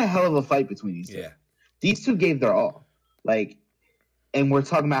 This was a hell of a fight between these two. Yeah. These two gave their all. And we're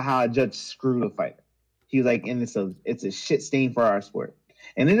talking about how a judge screwed a fighter. He was like, and it's a shit stain for our sport.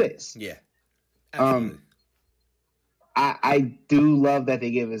 And it is. Yeah. Absolutely. I do love that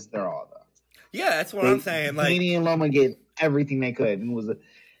they gave us their all, though. Yeah, that's what I'm saying. Haney and Loma gave everything they could, and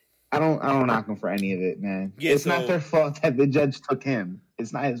I don't knock them for any of it, man. Yeah, it's not their fault that the judge took him.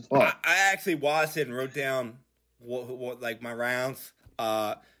 It's not his fault. I actually watched it and wrote down what my rounds.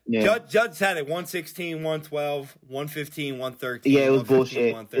 Judge had it 116, 112, 115, 113. Yeah, it was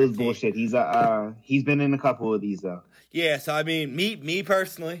bullshit. It was bullshit. He's been in a couple of these though. Yeah, so I mean, me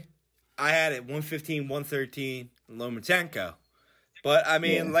personally, I had it 115, 113, Lomachenko. But I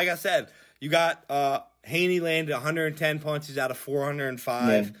mean, like I said, you got Haney landed 110 punches out of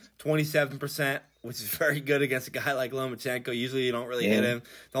 405, 27%, which is very good against a guy like Lomachenko. Usually you don't really hit him.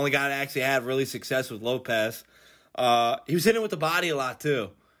 The only guy that actually had really success was Lopez. He was hitting with the body a lot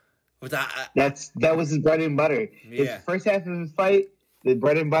too. That was his bread and butter. His first half of his fight, the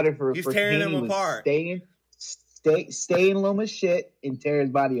bread and butter for he's tearing Haney him apart. Stay in Loma's shit and tear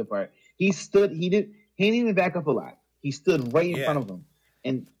his body apart. Haney didn't back up a lot. He stood right in front of him.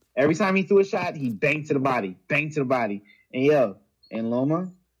 And every time he threw a shot, he banged to the body. And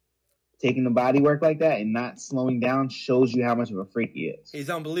Loma taking the body work like that and not slowing down shows you how much of a freak he is. He's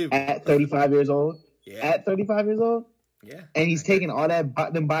unbelievable. At 35 years old. Yeah. Yeah. And he's taking all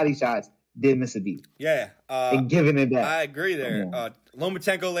them body shots, didn't miss a beat. Yeah. And giving it back. I agree there.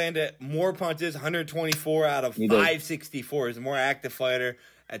 Lomachenko landed more punches, 124 out of 564. He's a more active fighter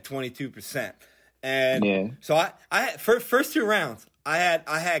at 22%. And so I had first two rounds, I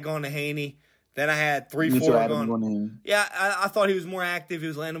had gone to Haney. Then I had 3-4 going. Yeah, I thought he was more active. He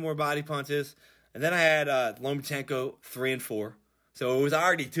was landing more body punches. And then I had Lomachenko 3 and 4. So it was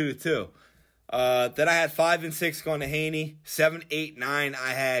already 2-2. Then I had 5 and 6 going to Haney. 7, 8, 9 I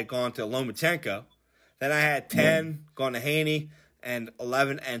had gone to Lomachenko. Then I had 10 going to Haney. And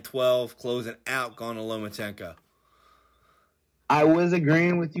 11 and 12 closing out going to Lomachenko. I was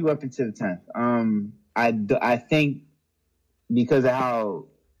agreeing with you up until the 10th. I think because of how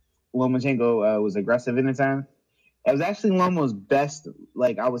Lomachenko was aggressive in the time, it was actually Loma's best,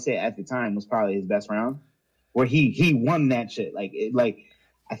 I would say at the time, was probably his best round, where he won that shit. I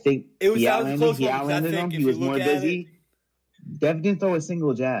think he outlanded him. He was more busy. Dev didn't throw a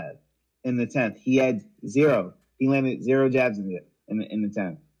single jab in the 10th. He had 0. He landed 0 jabs in the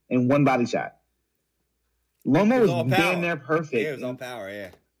 10th and 1 body shot. Loma was damn near perfect. Yeah, it was all power. Yeah,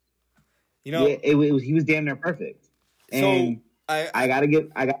 he was damn near perfect. And so I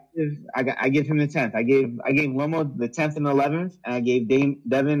give him the 10th. I gave Loma the 10th and 11th, and I gave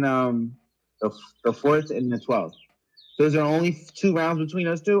Devin the 4th and the 12th. Those are only 2 rounds between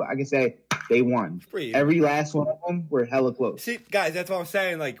those two. I can say they won. Every last one of them were hella close. See, guys, that's what I'm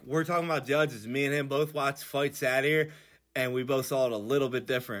saying. We're talking about judges. Me and him both watched fights out here, and we both saw it a little bit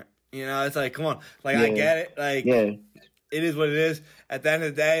different. It's come on. I get it. It is what it is. At the end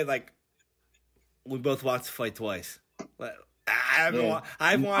of the day, we both watched the fight twice. I haven't watched a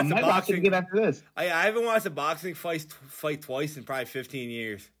might watch it boxing. again after this. I haven't watched a boxing fight twice in probably 15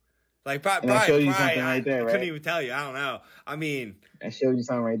 years. Like probably, And I showed you something right there, I right? couldn't even tell you. I don't know. I mean, I showed you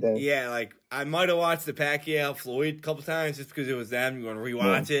something right there. yeah, like I might have watched the Pacquiao Floyd a couple times just because it was them. You want to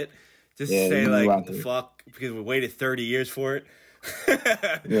rewatch it, just to say like what the fuck, because we waited 30 years for it.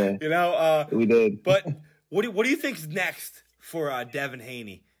 Yeah, you know, we did. But what do you think's next for Devin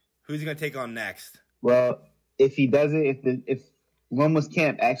Haney? Who's he gonna take on next? Well, if he does it, if Loma's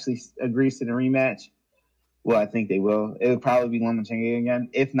camp actually agrees to the rematch, well, I think they will. It would probably be Lomachenko again.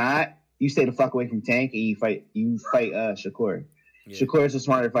 If not, you stay the fuck away from Tank and you fight Shakur. Yeah. Shakur is a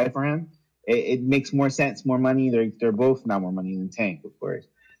smarter fight for him. It makes more sense, more money. They're both not more money than Tank, of course,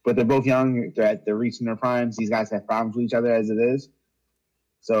 but they're both young. They're reaching their primes. These guys have problems with each other as it is.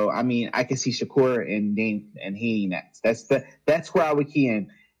 So I mean, I can see Shakur and Haney next. That's where I would key in.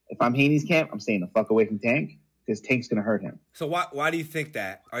 If I'm Haney's camp, I'm staying the fuck away from Tank because Tank's gonna hurt him. So why do you think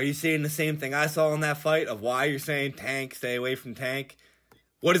that? Are you saying the same thing I saw in that fight of why you're saying Tank, stay away from Tank?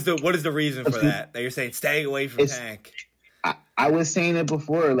 What is the reason for that you're saying stay away from Tank? I was saying it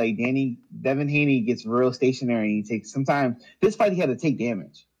before. Like Devin Haney gets real stationary. He takes sometimes this fight he had to take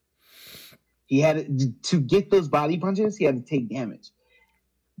damage. He had to get those body punches. He had to take damage.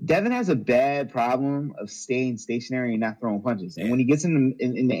 Devin has a bad problem of staying stationary and not throwing punches. And when he gets in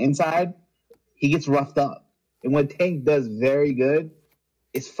the inside, he gets roughed up. And what Tank does very good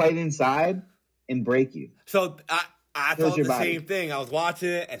is fight inside and break you. So I thought the same thing. I was watching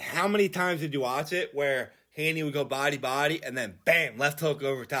it, and how many times did you watch it where Haney would go body, and then bam, left hook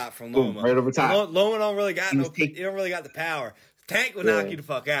over top from Loma. Boom, right over top. Loma don't really got he don't really got the power. Tank would knock you the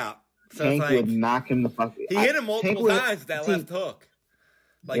fuck out. So Tank would knock him the fuck out. He hit him multiple times with that left hook.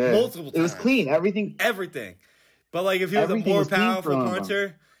 Multiple times. It was clean. Everything. But like if he was a more powerful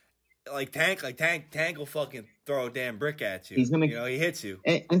puncher, Tank will fucking throw a damn brick at you. He's gonna, he hits you.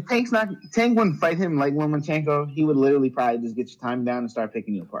 And Tank wouldn't fight him like Lomachenko. He would literally probably just get your time down and start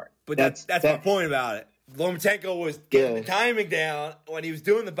picking you apart. But that's my point about it. Lomachenko was getting the timing down when he was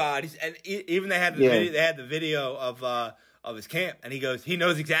doing the bodies, and even they had the video of his camp, and he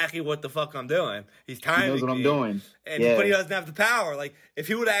knows exactly what the fuck I'm doing. He's timing. He knows what I'm doing. But he doesn't have the power. Like if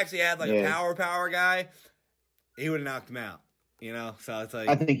he would have actually had a power guy, he would have knocked him out. So it's like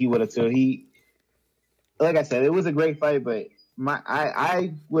I think he would have too. Like I said, it was a great fight, but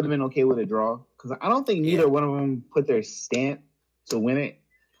I would have been okay with a draw because I don't think neither one of them put their stamp to win it.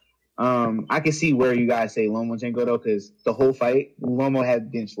 I can see where you guys say Lomachenko though, because the whole fight, Lomo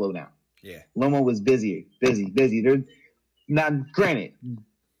didn't slow down. Yeah, Lomo was busy. Now, granted,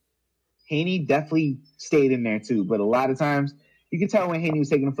 Haney definitely stayed in there too, but a lot of times you can tell when Haney was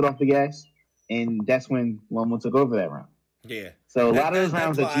taking the foot off the gas, and that's when Lomo took over that round. Yeah. So a lot of those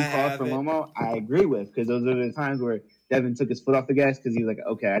rounds that you called for Lomo, I agree with, because those are the times where Devin took his foot off the gas because he was like,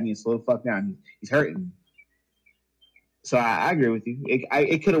 okay, I need to slow the fuck down. He's hurting. So I agree with you.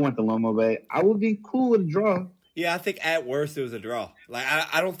 It could have went to Lomo, but I would be cool with a draw. Yeah, I think at worst it was a draw. Like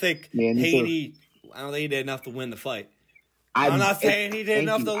I don't think Haney. I don't think he did enough to win the fight. I'm not saying he did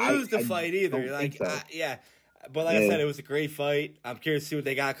enough to lose the fight either. But like I said, it was a great fight. I'm curious to see what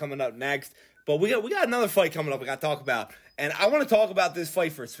they got coming up next. But we got another fight coming up we got to talk about. And I want to talk about this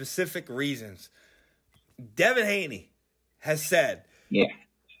fight for specific reasons. Devin Haney has said,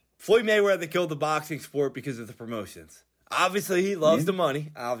 Floyd Mayweather killed the boxing sport because of the promotions. Obviously, he loves the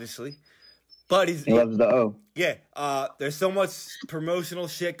money, obviously. But he loves the O. Yeah, there's so much promotional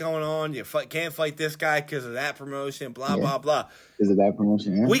shit going on. You can't fight this guy because of that promotion, blah, blah, blah. Because of that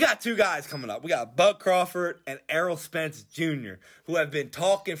promotion, We got two guys coming up. We got Bud Crawford and Errol Spence Jr., who have been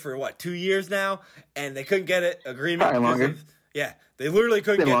talking for, 2 years now, and they couldn't get an agreement. Probably longer. They literally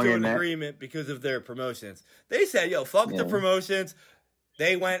couldn't get to an agreement because of their promotions. They said, fuck the promotions.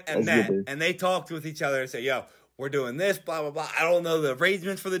 They went and met, and they talked with each other and said, we're doing this, blah, blah, blah. I don't know the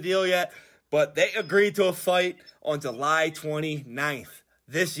arrangements for the deal yet. But they agreed to a fight on July 29th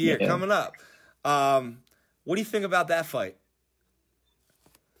this year, coming up. What do you think about that fight?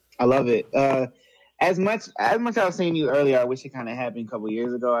 I love it. As much as I was saying to you earlier, I wish it kind of happened a couple of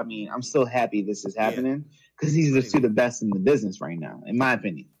years ago. I mean, I'm still happy this is happening because these are two of the best in the business right now, in my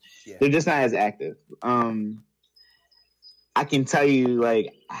opinion. Yeah. They're just not as active. I can tell you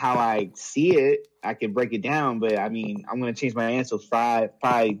how I see it. I can break it down, but I mean, I'm going to change my answer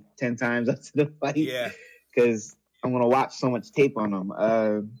probably 10 times up to the fight. Yeah. Because I'm going to watch so much tape on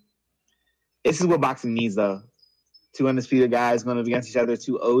them. This is what boxing needs, though. Two undisputed guys going up against each other.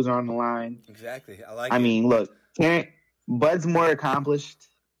 Two O's are on the line. Exactly. I like it. I mean, look, Bud's more accomplished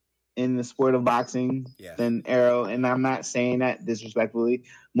in the sport of boxing than Errol, and I'm not saying that disrespectfully.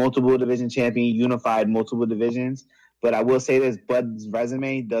 Multiple division champion, unified multiple divisions. But I will say this: Bud's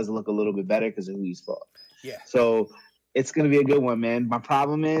resume does look a little bit better because of who he's fought. Yeah. So it's going to be a good one, man. My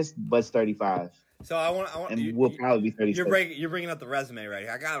problem is Bud's 35. So I want, and we'll probably be 36. You're bringing up the resume right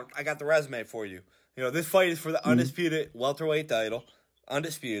here. I got the resume for you. You know, this fight is for the undisputed welterweight title,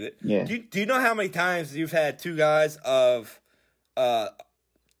 undisputed. Yeah. Do you know how many times you've had two guys of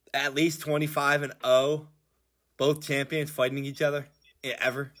at least 25-0, both champions fighting each other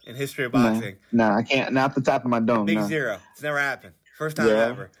ever in history of boxing? No, I can't. Not off the top of my dome. Big zero. It's never happened. First time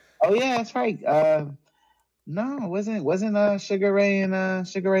ever. Oh yeah, that's right. No, it wasn't Sugar Ray Leonard and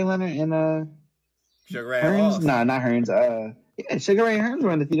Sugar Ray Hearns? lost. No, not Hearns. Yeah, Sugar Ray and Hearns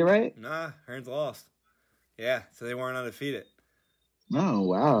were undefeated, right? Nah, Hearns lost. Yeah, so they weren't undefeated. Oh,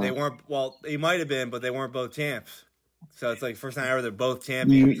 wow. They weren't, well, they might have been, but they weren't both champs. So it's like first time ever they're both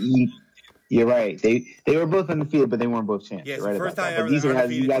champions. You're right. They were both undefeated, but they weren't both champions. Yeah, right first time ever these they're guys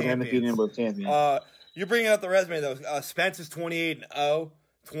undefeated are champions. undefeated and both champions. You're bringing up the resume, though. Spence is 28-0,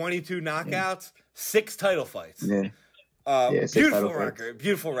 22 knockouts, 6 title fights. Yeah. Beautiful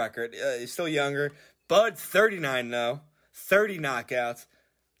record. He's still younger. Bud's 39-0, 30 knockouts.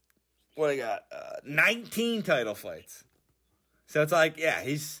 What I got? 19 title fights. So it's like, yeah,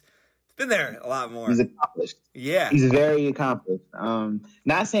 he's been there a lot more. He's accomplished. Yeah. He's very accomplished.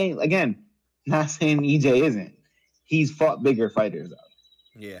 Not saying EJ isn't. He's fought bigger fighters, though.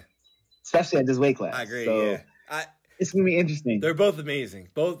 Yeah. Especially at this weight class. I agree, so yeah. It's going to be interesting. They're both amazing.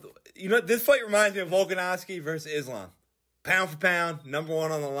 This fight reminds me of Volkanovski versus Islam. Pound for pound, number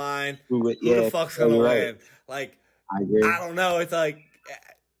one on the line. Who the fuck's going to win? Like, I agree. I don't know. It's like,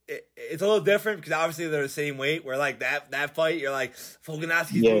 it's a little different because obviously they're the same weight. Where like that fight, you're like,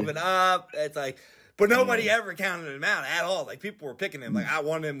 Volkanovski's moving up. It's like, but nobody ever counted him out at all. Like, people were picking him. Like, I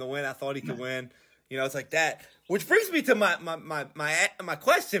wanted him to win. I thought he could win. You know, it's like that. Which brings me to my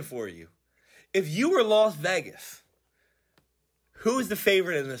question for you. If you were Las Vegas, who is the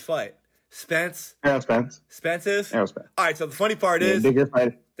favorite in this fight? Spence? Errol Spence. Spence is? Errol Spence. All right, so the funny part is, bigger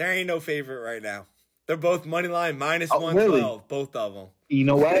fighter. There ain't no favorite right now. They're both money line minus 112, really? Both of them. You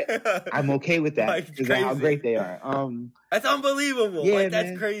know what? I'm okay with that because of how great they are. That's unbelievable. Yeah, like,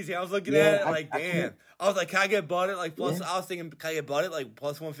 that's crazy. I was looking at it like, damn. I was like, can I get Bud at like plus? I was thinking, can I get Bud at like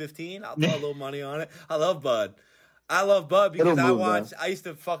plus 115? I'll throw a little money on it. I love Bud. I love Bud because I used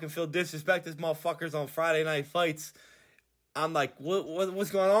to fucking feel disrespect as motherfuckers on Friday night fights. I'm like,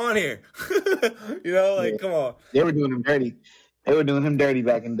 what's going on here? You know, like, come on. They were doing him dirty. They were doing him dirty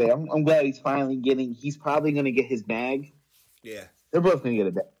back in the day. I'm glad he's finally getting. He's probably going to get his bag. Yeah, they're both going to get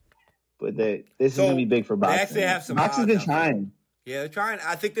a bag. But this is going to be big for boxing. They actually have some. Boxing's been trying. Yeah, they're trying.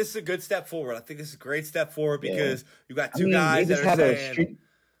 I think this is a good step forward. I think this is a great step forward because you got two guys that are saying.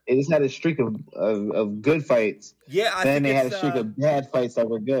 They just had a streak of good fights. Yeah, I then think they had a streak of bad fights that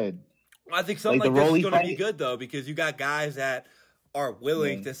were good. I think something like this is going to be good, though, because you got guys that are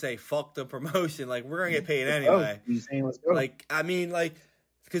willing to say, fuck the promotion. Like, we're going to get paid anyway. Let's go. Like, I mean, like,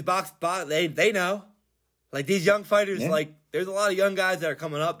 because box, they know. Like, these young fighters, like, there's a lot of young guys that are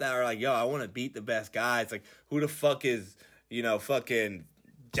coming up that are like, yo, I want to beat the best guys. Like, who the fuck is, fucking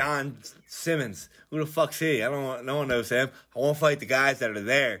John Simmons? Who the fuck's he? No one knows him. I want to fight the guys that are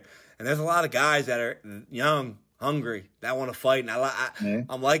there. And there's a lot of guys that are young, hungry, that want to fight, and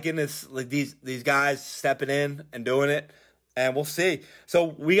I'm liking this. Like these guys stepping in and doing it, and we'll see. So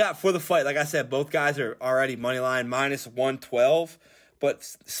we got for the fight, like I said, both guys are already money line minus 112, but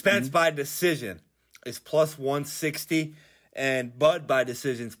Spence by decision is plus 160, and Bud by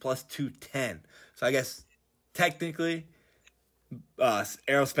decision is plus 210. So I guess technically,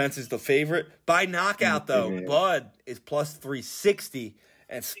 Errol Spence is the favorite by knockout. Though Bud is plus 360,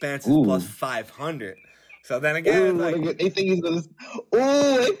 and Spence is plus 500. So then again, they think he's gonna.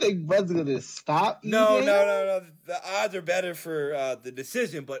 They think Bud's gonna stop. No. The odds are better for the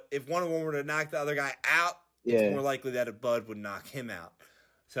decision, but if one of them were to knock the other guy out, it's more likely that a Bud would knock him out.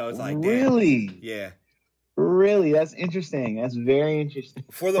 So it's like, really, really, that's interesting. That's very interesting.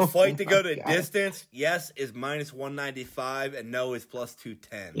 For the fight to go to distance, yes is minus 195, and no is plus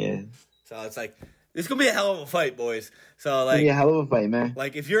 210. Yeah. So it's like. This is going to be a hell of a fight, boys. So, like, it's going to be a hell of a fight, man.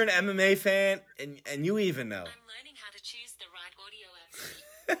 Like, if you're an MMA fan, and you even know. I'm learning how to choose the right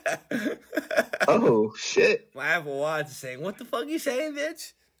audio app. Oh, shit. My Apple Watch is saying, what the fuck you saying,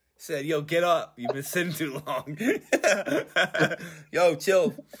 bitch? Said, yo, get up. You've been sitting too long. Yo,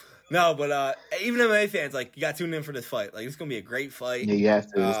 chill. No, but even MMA fans, like, you got tuned in for this fight. Like, it's going to be a great fight. Yeah, you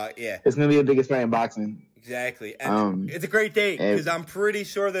have to. It's going to be the biggest fight in boxing. Exactly. And it's a great date because I'm pretty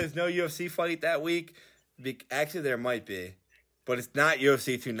sure there's no UFC fight that week. Actually, there might be. But it's not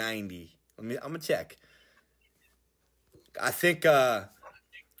UFC 290. I'm going to check. I think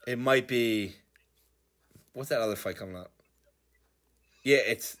it might be what's that other fight coming up? Yeah,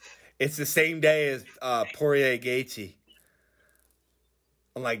 it's the same day as Poirier Gaethje.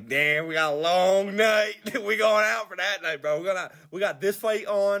 I'm like, damn, we got a long night. We going out for that night, bro. We got this fight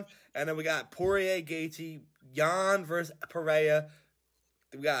on, and then we got Poirier Gaethje, Jan versus Pereira.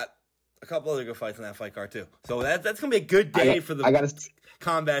 We got a couple other good fights on that fight card too. So that's gonna be a good day for the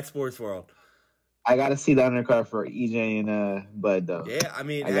combat sports world. I gotta see the undercard for EJ and Bud though. Yeah, I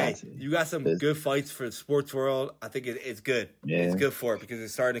mean, hey, you got some good fights for the sports world. I think it's good. Yeah. It's good for it because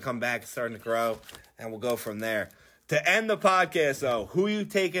it's starting to come back, it's starting to grow, and we'll go from there. To end the podcast, though, who you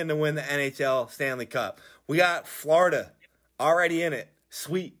taking to win the NHL Stanley Cup? We got Florida already in it.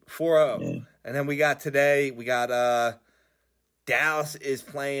 Sweet 4-0. Yeah. And then we got Dallas is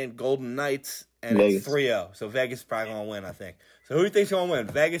playing Golden Knights, and Vegas. It's 3-0. So Vegas is probably going to win, I think. So who do you think's going to win?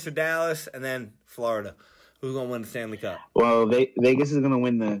 Vegas or Dallas? And then Florida. Who's going to win the Stanley Cup? Well, Vegas is going to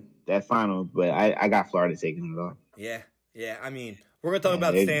win that final, but I got Florida taking it all. Yeah. I mean, we're going to talk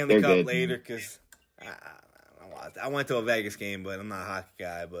about the Stanley Cup later because I went to a Vegas game, but I'm not a hockey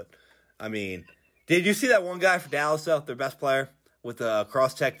guy. But, I mean, did you see that one guy for Dallas, though, their best player, with a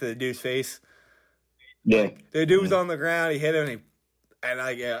cross-check to the dude's face? Yeah. Like, the dude was on the ground. He hit him, and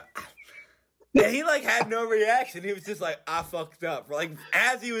he, like, had no reaction. He was just like, I fucked up. Like,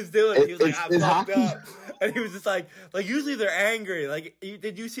 as he was doing it, he was like, I fucked up. And he was just like, usually they're angry. Like,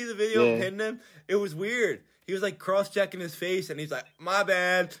 did you see the video of hitting him? It was weird. He was, like, cross-checking his face, and he's like, my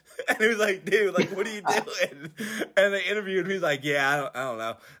bad. And he was like, dude, like, what are you doing? And they interviewed him. He's like, yeah, I don't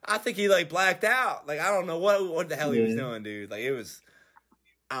know. I think he, like, blacked out. Like, I don't know what the hell he was doing, dude. Like, it was,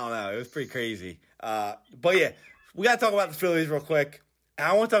 I don't know. It was pretty crazy. But, yeah, we got to talk about the Phillies real quick. And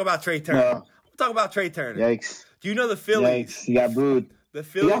I want to talk about Trey Turner. We'll talk about Trey Turner. Yikes. Do you know the Phillies? Yikes. He got booed. The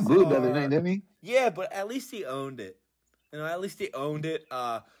Phillies he got booed the other night, didn't he? Yeah, but at least he owned it. At least he owned it.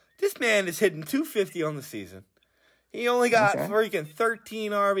 This man is hitting .250 on the season. He only got freaking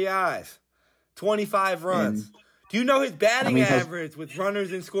 13 RBIs, 25 runs. Do you know his batting average with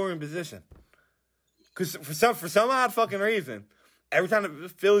runners in scoring position? Because for some odd fucking reason, every time the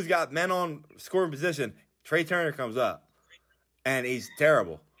Phillies got men on scoring position, Trey Turner comes up, and he's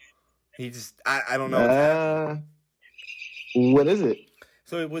terrible. He just I don't know. What is it?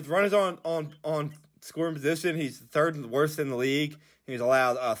 So with runners on scoring position, he's third worst in the league. He's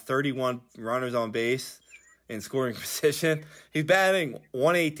allowed 31 runners on base in scoring position. He's batting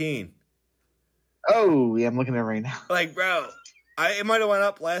 118. Oh, yeah, I'm looking at it right now. Like, bro, it might have went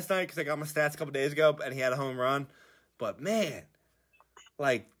up last night because I got my stats a couple days ago, and he had a home run. But, man,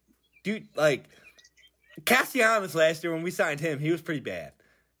 like, dude, like, Castellanos last year when we signed him, he was pretty bad.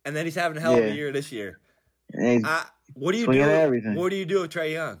 And then he's having a hell of a year this year. What do you do? What do you do with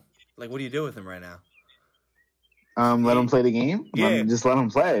Trae Young? Like, what do you do with him right now? Let him play the game. Yeah. Just let him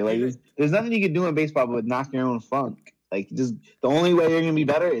play. Like, there's nothing you can do in baseball but knock your own funk. Like, just the only way you're gonna be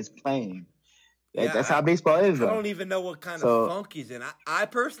better is playing. Like, that's how baseball is. I don't even know what kind of funk he's in. I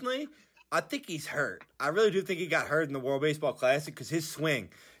personally, I think he's hurt. I really do think he got hurt in the World Baseball Classic because his swing.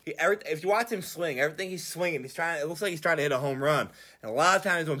 If you watch him swing, everything he's swinging, it looks like he's trying to hit a home run. And a lot of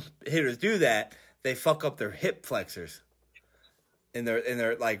times when hitters do that, they fuck up their hip flexors in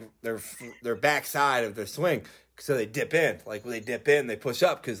their backside of their swing. So they dip in. Like when they dip in, they push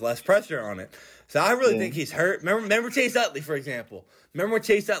up because less pressure on it. So I really think he's hurt. Remember Chase Utley, for example. Remember when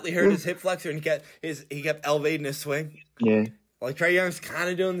Chase Utley hurt his hip flexor and he kept elevating his swing? Yeah. Like Trae Young's kind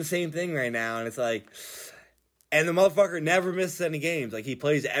of doing the same thing right now, and it's like, and the motherfucker never misses any games. Like he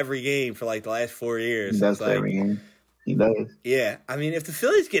plays every game for like the last 4 years. He does play every game. He does. Yeah, I mean, if the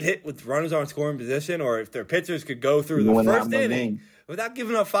Phillies get hit with runners on scoring position, or if their pitchers could go through the first inning without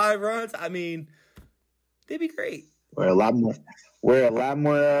giving up 5 runs, I mean, they'd be great. We're a lot more.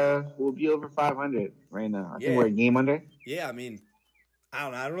 We'll be over 500 right now. I think we're a game under. Yeah, I mean, I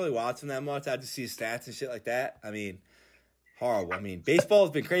don't know. I don't really watch them that much. I just see stats and shit like that. I mean, horrible. I mean, baseball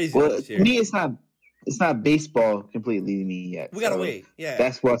has been crazy this year. To me, it's not baseball completely to me yet. We gotta wait. Yeah,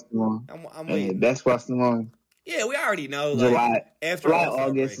 that's what's going on. I'm waiting. That's what's going on. Yeah, we already know. July, after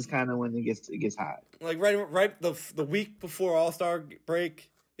August is kind of when it gets hot. Like right the week before All-Star break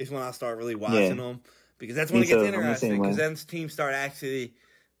is when I start really watching them because that's when it gets interesting because then teams start actually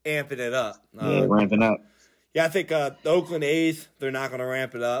amping it up. Ramping up. Yeah, I think the Oakland A's, they're not going to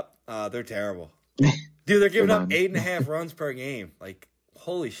ramp it up. They're terrible. Dude, they're giving up 8.5 runs per game. Like,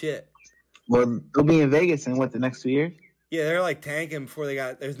 holy shit. Well, they'll be in Vegas in the next 2 years? Yeah, they're like tanking before they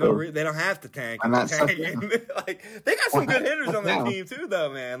got. There's no. They don't have to tank. I'm not tanking. Like they got some good hitters on their team too,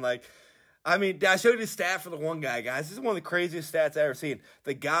 though, man. Like, I mean, I showed you the stat for the one guy, guys. This is one of the craziest stats I've ever seen.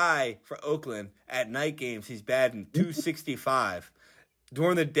 The guy for Oakland at night games, he's batting .265.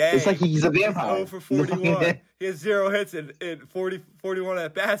 during the day, It's like he's a vampire. 0 for 41. He has 0 hits in 41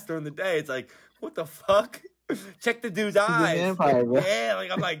 at bats during the day. It's like, what the fuck? Check the dude's eyes. He's a vampire, bro. Yeah,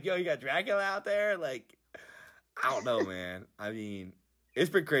 like I'm like, yo, you got Dracula out there? Like, I don't know, man. I mean, it's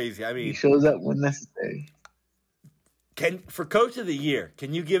been crazy. I mean, He shows up when necessary. for Coach of the Year,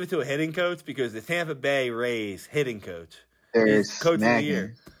 can you give it to a hitting coach? Because the Tampa Bay Rays hitting coach There's is Coach of the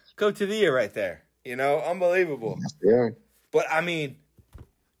Year. Coach of the Year right there. You know, unbelievable. Yeah. But, I mean,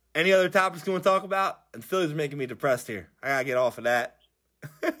 any other topics you want to talk about? And Phillies are making me depressed here. I got to get off of that.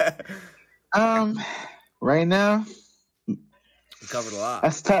 Right now, We covered a lot.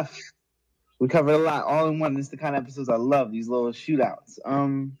 that's tough. We covered a lot all in one. This is the kind of episodes I love, these little shootouts.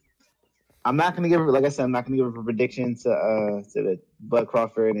 I'm not gonna give it, like I said, I'm not gonna give it a prediction to the Bud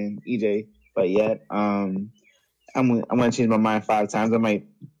Crawford and EJ, but yet I'm gonna change my mind 5 times. I might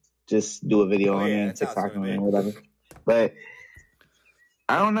just do a video on it, TikTok on it, or whatever. But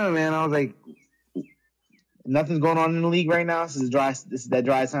I don't know, man. I was like, nothing's going on in the league right now. This is that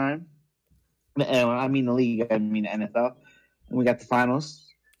dry time. And I mean the league, I mean the NFL. And we got the finals.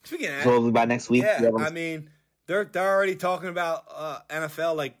 Speaking of that, Hopefully by next week. yeah, I mean, they're already talking about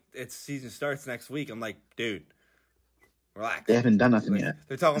NFL like its season starts next week. I'm like, dude, relax. They haven't done nothing yet.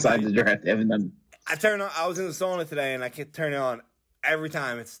 They're talking Besides about the draft, they haven't done. I was in the sauna today, and I kept turning on every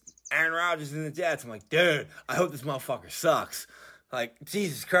time. It's Aaron Rodgers and the Jets. I'm like, dude, I hope this motherfucker sucks. Like,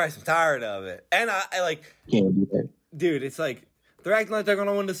 Jesus Christ, I'm tired of it. And I like, Can't do that. dude, it's like, they're acting like they're going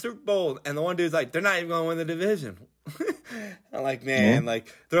to win the Super Bowl. And the one dude's like, they're not even going to win the division. I'm like, man,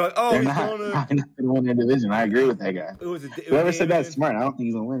 like, they're like, oh, They're he's not going going to win their division. I agree with that guy. Whoever said that's smart. I don't think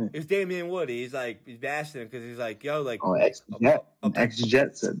he's going to win It was Damian Woody. He's like, he's bashing him because he's like, yo, like, Oh,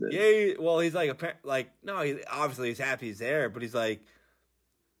 ex-Jet said that. yeah, well, he's like, no, obviously he's happy he's there, but he's like,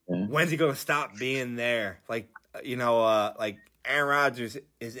 Yeah. when's he going to stop being there? Like, you know, like Aaron Rodgers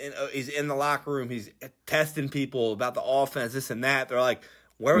is in the locker room. He's testing people about the offense, this and that. They're like,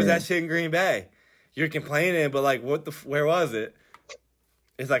 where was that shit in Green Bay? You're complaining, but like, where was it?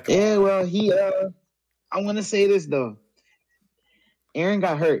 It's like, Yeah, well, I want to say this, though. Aaron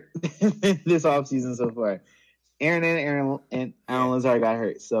got hurt this offseason so far. Aaron and Alan Lazard got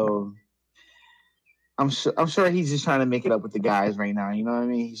hurt. So I'm sure he's just trying to make it up with the guys right now. You know what I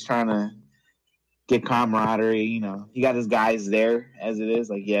mean? He's trying to get camaraderie. You know, he got his guys there as it is.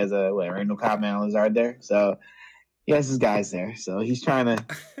 Like he has Randall Cobb and Alan Lazard there. So he has his guys there. So he's trying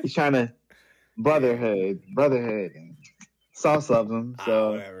to brotherhood, and Sauce loves him.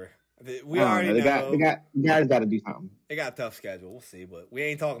 So whatever. We already know. The guys got to do something. They got a tough schedule. We'll see, but we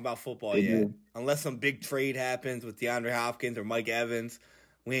ain't talking about football They yet. do. Unless some big trade happens with DeAndre Hopkins or Mike Evans,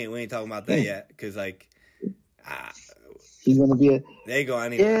 we ain't talking about that yet. Because like, he's gonna be they go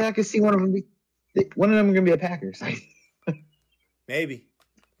anywhere. Yeah, I could see one of them gonna be a Packers. Maybe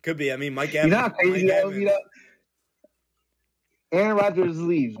could be. I mean, Mike You Evans. know how crazy that would be, though? Aaron Rodgers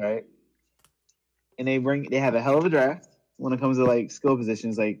leaves, right? And they have a hell of a draft when it comes to like skill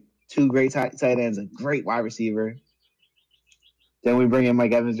positions, like 2 great tight ends, a great wide receiver. Then we bring in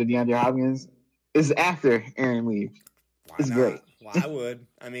Mike Evans or DeAndre Hopkins. It's after Aaron leaves. It's not? great. Well, I would.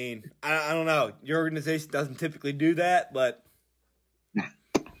 I mean, I don't know. Your organization doesn't typically do that, but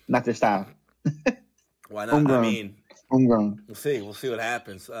Not their style. why not? Homegrown. I mean, Homegrown. we'll see. We'll see what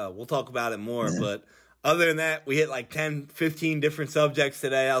happens. We'll talk about it more. Yeah. But other than that, we hit like 10, 15 different subjects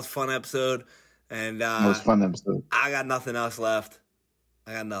today. That was a fun episode. And It was a fun episode. I got nothing else left.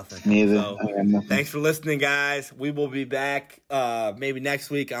 I got nothing. Me either. So, I got nothing. thanks for listening, guys. We will be back maybe next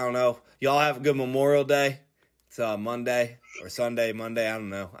week. I don't know. Y'all have a good Memorial Day. It's Monday or Sunday. Monday. I don't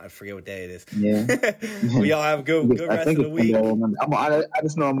know. I forget what day it is. Yeah. Well, y'all have a good rest of the week. I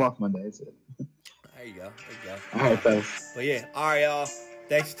just know I'm off Monday. So. There you go. All right, fellas. But yeah. All right, y'all.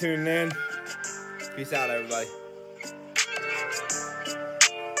 Thanks for tuning in. Peace out, everybody.